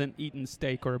Howell hasn't eaten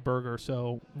steak or a burger,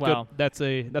 so that's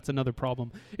another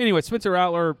problem. Anyway, Spencer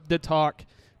Rattler did talk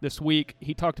this week.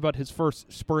 He talked about his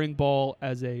first spring ball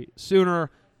as a Sooner.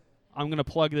 I'm going to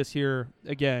plug this here.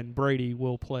 Again, Brady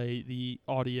will play the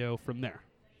audio from there.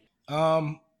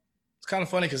 It's kind of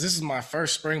funny because this is my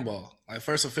first spring ball, my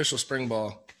first official spring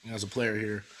ball as a player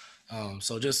here.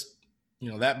 So just,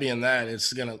 that being that,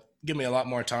 it's going to give me a lot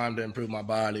more time to improve my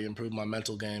body, improve my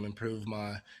mental game, improve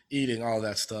my eating, all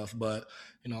that stuff. But,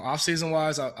 off-season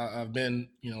wise, I've been,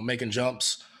 making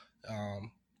jumps,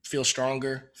 feel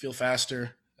stronger, feel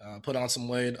faster, put on some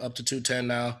weight, up to 210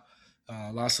 now.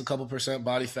 Lost a couple %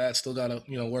 body fat, still got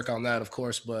to, work on that, of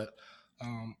course. But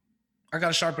I got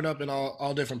to sharpen up in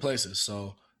all different places.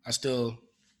 So I still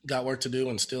got work to do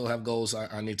and still have goals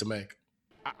I need to make.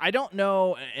 I don't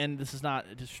know, and this is not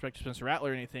disrespect to Spencer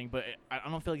Rattler or anything, but I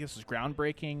don't feel like this is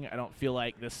groundbreaking. I don't feel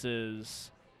like this is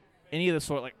any of the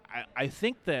sort. I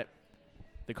think that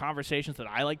the conversations that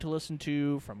I like to listen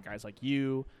to from guys like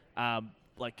you, kind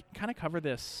of cover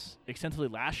this extensively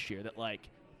last year, that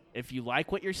if you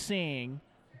like what you're seeing,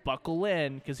 buckle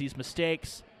in, because these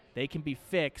mistakes, they can be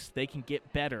fixed, they can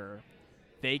get better,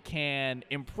 they can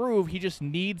improve. He just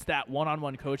needs that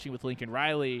one-on-one coaching with Lincoln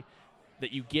Riley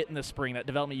that you get in the spring, that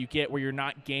development you get where you're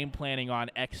not game planning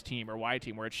on X team or Y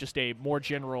team, where it's just a more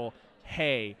general,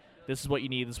 hey, this is what you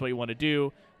need, this is what you want to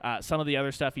do. Some of the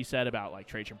other stuff he said about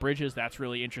Trajan Bridges, that's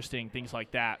really interesting, things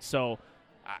like that. So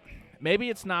maybe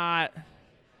it's not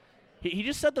 – he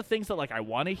just said the things that I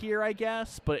want to hear, I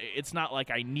guess, but it's not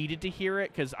I needed to hear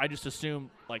it, because I just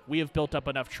assume we have built up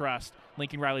enough trust.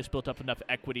 Lincoln Riley's built up enough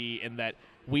equity in that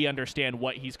we understand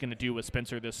what he's going to do with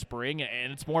Spencer this spring,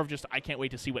 and it's more of just I can't wait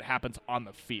to see what happens on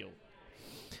the field.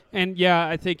 And yeah,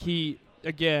 I think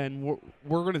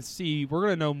we're going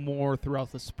to know more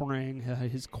throughout the spring.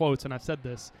 His quotes, and I've said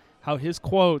this, how his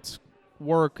quotes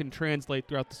work and translate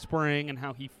throughout the spring, and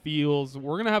how he feels.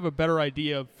 We're going to have a better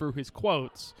idea through his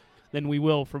quotes than we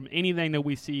will from anything that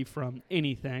we see from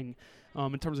anything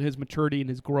in terms of his maturity and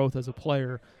his growth as a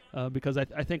player, because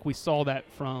I think we saw that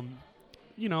from,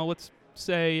 let's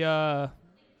say, I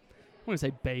want to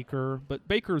say Baker, but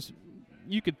Baker's,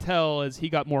 you could tell as he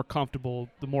got more comfortable,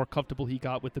 the more comfortable he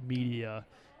got with the media.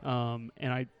 And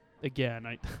I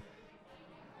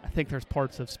think there's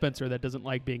parts of Spencer that doesn't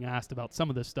like being asked about some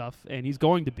of this stuff, and he's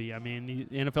going to be. The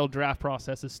NFL draft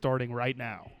process is starting right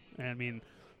now. And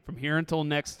From here until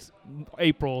next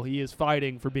April, he is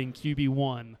fighting for being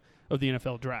QB1 of the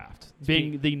NFL draft,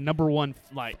 being the number one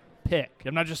pick.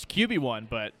 I'm not just QB1,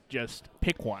 but just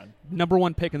pick one. Number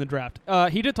one pick in the draft.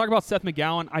 He did talk about Seth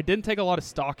McGowan. I didn't take a lot of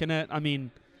stock in it. I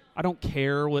mean, I don't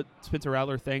care what Spencer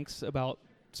Rattler thinks about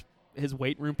his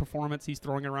weight room performance. He's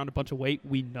throwing around a bunch of weight.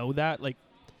 We know that. Like,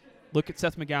 look at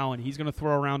Seth McGowan. He's going to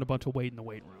throw around a bunch of weight in the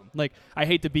weight room. Like, I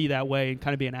hate to be that way and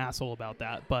kind of be an asshole about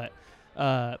that, but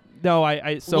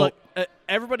no, look,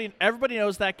 everybody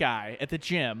knows that guy at the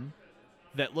gym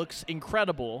that looks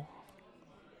incredible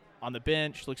on the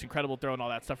bench, looks incredible throwing all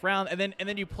that stuff around, and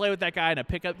then you play with that guy in a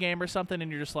pickup game or something, and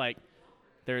you're just like,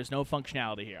 there is no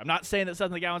functionality here. I'm not saying that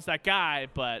Seth McGowan's that guy,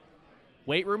 but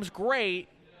weight room's great.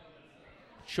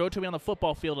 Show it to me on the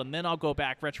football field, and then I'll go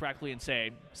back retroactively and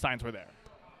say signs were there.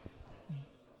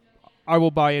 I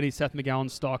will buy any Seth McGowan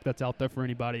stock that's out there for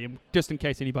anybody, just in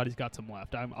case anybody's got some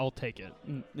left. I'll take it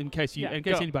in case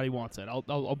anybody wants it.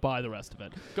 I'll buy the rest of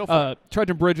it. Go for it.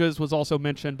 Trenton Bridges was also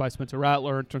mentioned by Spencer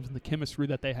Rattler in terms of the chemistry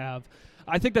that they have.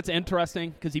 I think that's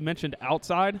interesting because he mentioned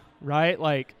outside, right?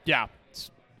 Like, yeah.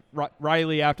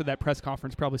 Riley after that press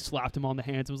conference probably slapped him on the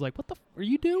hands and was like, "What the are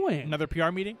you doing? Another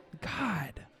PR meeting?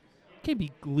 God, can't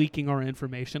be leaking our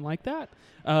information like that."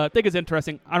 I think it's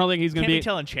interesting. I don't think he's going to be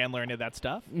telling Chandler any of that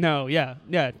stuff. No, yeah.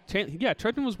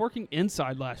 Trenton was working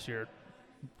inside last year.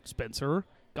 Spencer,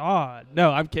 God,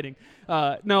 no, I'm kidding.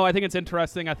 No, I think it's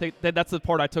interesting. I think that's the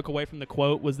part I took away from the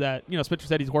quote was that Spencer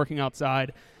said he's working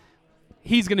outside.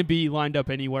 He's going to be lined up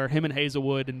anywhere. Him and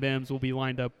Hazelwood and Mims will be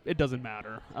lined up. It doesn't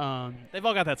matter. They've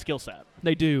all got that skill set.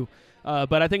 They do.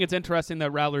 But I think it's interesting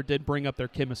that Rattler did bring up their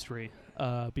chemistry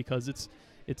because it's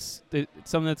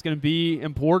something that's going to be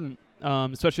important.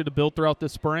 Especially to build throughout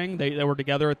this spring. They were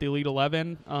together at the Elite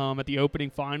 11 at the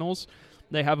opening finals.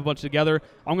 They have a bunch together.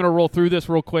 I'm going to roll through this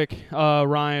real quick,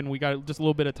 Ryan. We got just a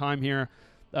little bit of time here.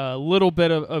 A little bit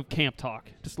of camp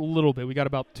talk. Just a little bit. We got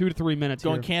about 2 to 3 minutes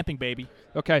Going here. camping, baby.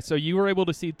 Okay, so you were able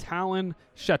to see Talon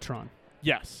Shetron.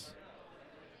 Yes.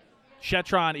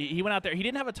 Shetron, he went out there. He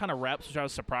didn't have a ton of reps, which I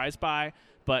was surprised by.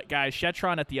 But, guys,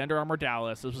 Shetron at the Under Armour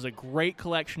Dallas, this was a great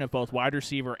collection of both wide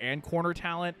receiver and corner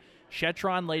talent.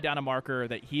 Shetron laid down a marker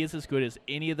that he is as good as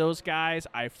any of those guys.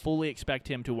 I fully expect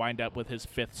him to wind up with his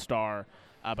 5th star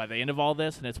by the end of all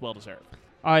this, and it's well-deserved.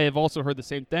 I have also heard the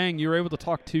same thing. You were able to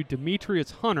talk to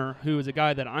Demetrius Hunter, who is a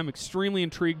guy that I'm extremely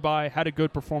intrigued by, had a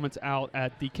good performance out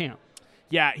at the camp.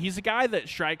 Yeah, he's a guy that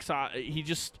strikes off.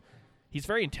 He's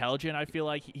very intelligent, I feel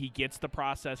like. He gets the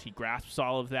process. He grasps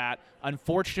all of that.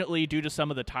 Unfortunately, due to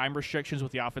some of the time restrictions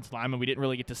with the offensive linemen, we didn't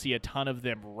really get to see a ton of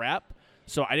them rep.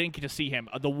 So I didn't get to see him.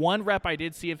 The one rep I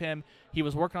did see of him, he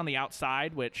was working on the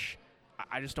outside, which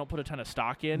I just don't put a ton of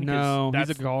stock in. No,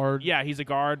 he's a guard. Yeah, he's a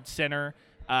guard, center,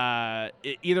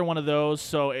 either one of those.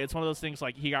 So it's one of those things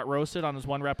like he got roasted on his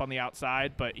one rep on the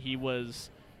outside, but he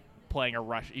was playing a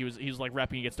rush. He was like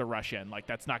repping against a rush in. Like,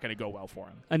 that's not going to go well for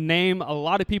him. A name a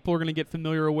lot of people are going to get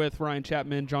familiar with, Ryan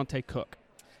Chapman, Jonte Cook.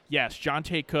 Yes,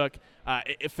 Jonte Cook.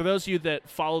 For those of you that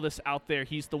follow this out there,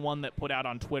 he's the one that put out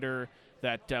on Twitter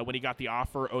that when he got the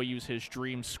offer, OU's his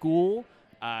dream school.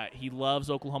 He loves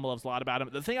Oklahoma, loves a lot about him.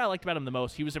 The thing I liked about him the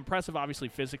most, he was impressive, obviously,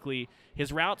 physically.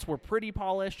 His routes were pretty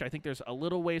polished. I think there's a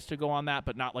little ways to go on that,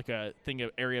 but not like a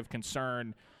area of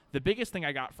concern. The biggest thing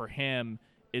I got for him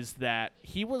is that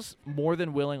he was more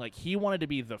than willing. Like, he wanted to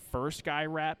be the first guy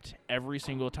repped every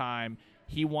single time.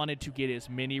 He wanted to get as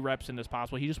many reps in as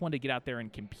possible. He just wanted to get out there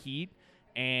and compete,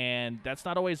 and that's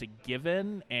not always a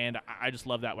given, and I just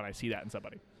love that when I see that in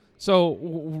somebody.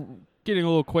 So, getting a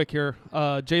little quick here,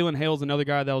 Jalen Hale's another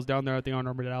guy that was down there at the Under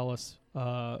Armour Dallas.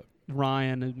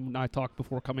 Ryan and I talked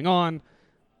before coming on.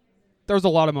 There's a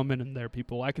lot of momentum there,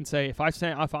 people. I can say if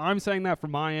I'm saying that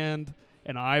from my end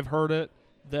and I've heard it,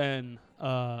 then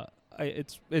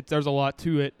there's a lot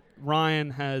to it. Ryan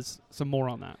has some more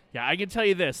on that. Yeah, I can tell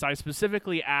you this. I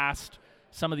specifically asked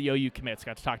some of the OU commits.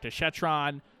 Got to talk to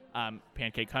Shetron,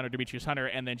 Pancake Hunter, Demetrius Hunter,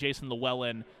 and then Jason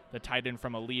Llewellyn, the tight end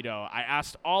from Aledo. I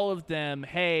asked all of them,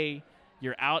 hey,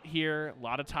 you're out here, a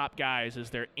lot of top guys. Is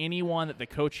there anyone that the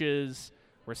coaches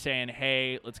were saying,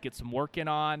 hey, let's get some work in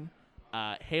on?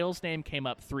 Hale's name came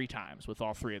up 3 times with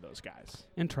all 3 of those guys.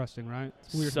 Interesting, right?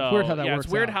 It's weird, so, weird how that works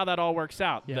it's weird out. how that all works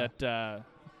out. Yeah. That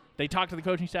they talk to the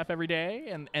coaching staff every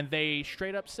day, and they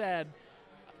straight up said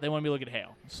they want to be looking at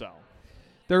Hale. So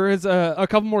there is a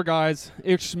couple more guys.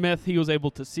 Ish Smith, he was able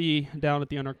to see down at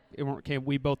the Under Armour camp.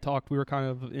 We both talked. We were kind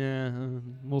of,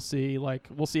 we'll see. Like,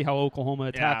 we'll see how Oklahoma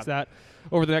attacks that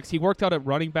over the next. He worked out at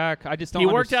running back. I just don't. He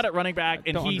worked out at running back,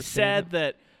 and he said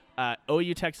it. that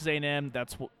OU, Texas A&M.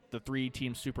 That's what the 3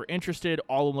 teams super interested.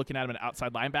 All of them looking at him an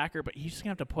outside linebacker, but he's just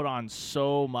gonna have to put on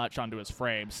so much onto his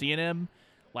frame. Seeing him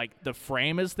Like, the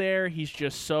frame is there. He's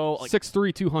just so, like,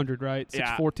 6'3", 200, right?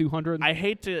 6'4", 200. I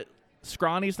hate to –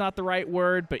 scrawny's not the right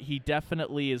word, but he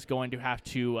definitely is going to have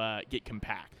to get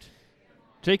compact.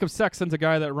 Jacob Sexton's a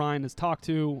guy that Ryan has talked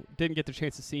to. Didn't get the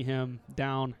chance to see him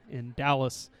down in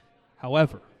Dallas.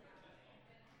 However,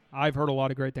 I've heard a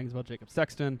lot of great things about Jacob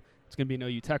Sexton. It's going to be an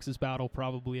OU Texas battle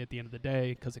probably at the end of the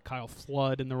day because of Kyle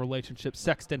Flood and the relationship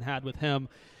Sexton had with him.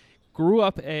 Grew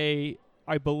up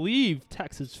I believe,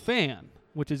 Texas fan,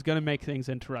 which is going to make things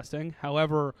interesting.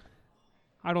 However,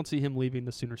 I don't see him leaving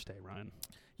the Sooner State, Ryan.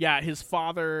 Yeah, his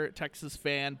father, Texas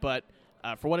fan, but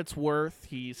for what it's worth,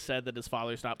 he said that his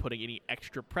father's not putting any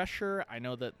extra pressure. I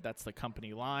know that that's the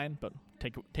company line, but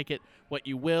take it what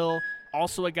you will.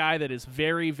 Also a guy that is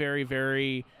very, very,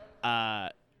 very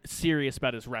serious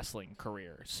about his wrestling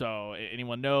career. So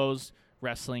anyone knows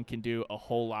wrestling can do a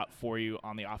whole lot for you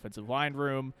on the offensive line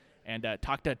room. And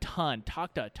talked a ton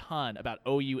about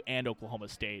OU and Oklahoma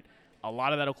State. A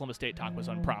lot of that Oklahoma State talk was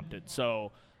unprompted.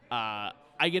 So I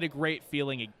get a great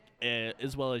feeling,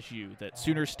 as well as you, that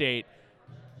Sooner State,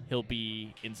 he'll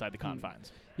be inside the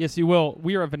confines. Yes, you will.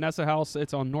 We are at Vanessa House.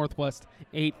 It's on Northwest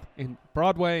 8th and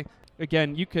Broadway.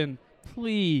 Again, you can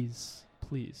please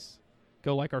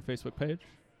go like our Facebook page.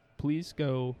 Please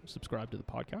go subscribe to the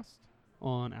podcast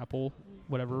on Apple,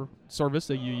 whatever service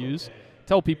that you use.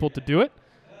 Tell people to do it.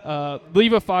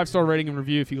 Leave a 5-star rating and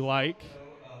review if you like.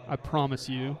 I promise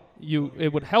you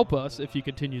it would help us if you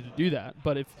continue to do that.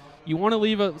 But if you want to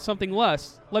leave something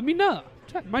less, let me know.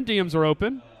 My DMs are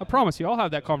open. I promise you, I'll have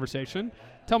that conversation.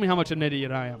 Tell me how much an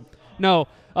idiot I am. No,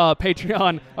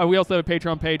 Patreon. We also have a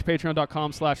Patreon page,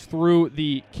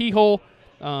 patreon.com/throughthekeyhole.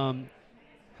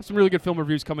 Have some really good film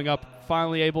reviews coming up.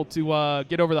 Finally able to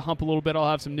get over the hump a little bit. I'll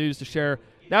have some news to share.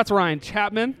 That's Ryan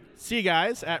Chapman. See you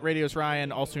guys at Radios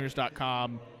Ryan,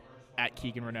 allsooners.com, at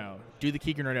Keegan Renaud. Do the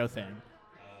Keegan Renaud thing.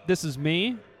 This is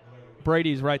me.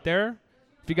 Brady's right there.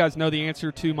 If you guys know the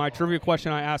answer to my trivia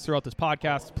question I asked throughout this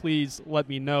podcast, please let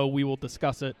me know. We will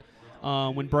discuss it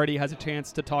when Brady has a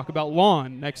chance to talk about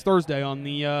lawn next Thursday on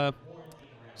the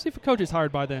see if a coach is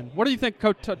hired by then. What do you think,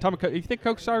 Coach Tom? You think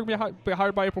Coach Sauer will be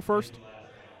hired by April 1st?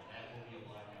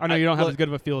 I know you don't have as good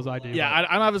of a feel as I do. Yeah, I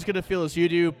don't have as good a feel as you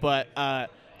do, but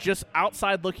just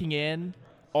outside looking in,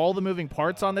 all the moving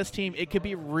parts on this team, it could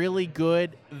be really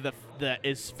good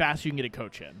as fast as you can get a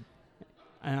coach in.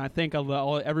 And I think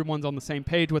everyone's on the same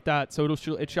page with that, so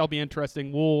it shall be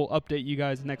interesting. We'll update you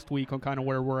guys next week on kind of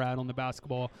where we're at on the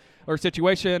basketball or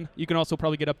situation. You can also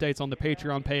probably get updates on the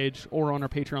Patreon page or on our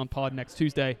Patreon pod next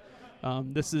Tuesday.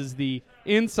 This is the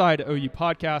Inside OU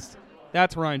podcast.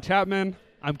 That's Ryan Chapman.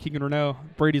 I'm Keegan Renaud.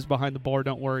 Brady's behind the bar.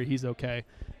 Don't worry, he's okay.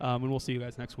 And we'll see you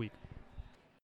guys next week.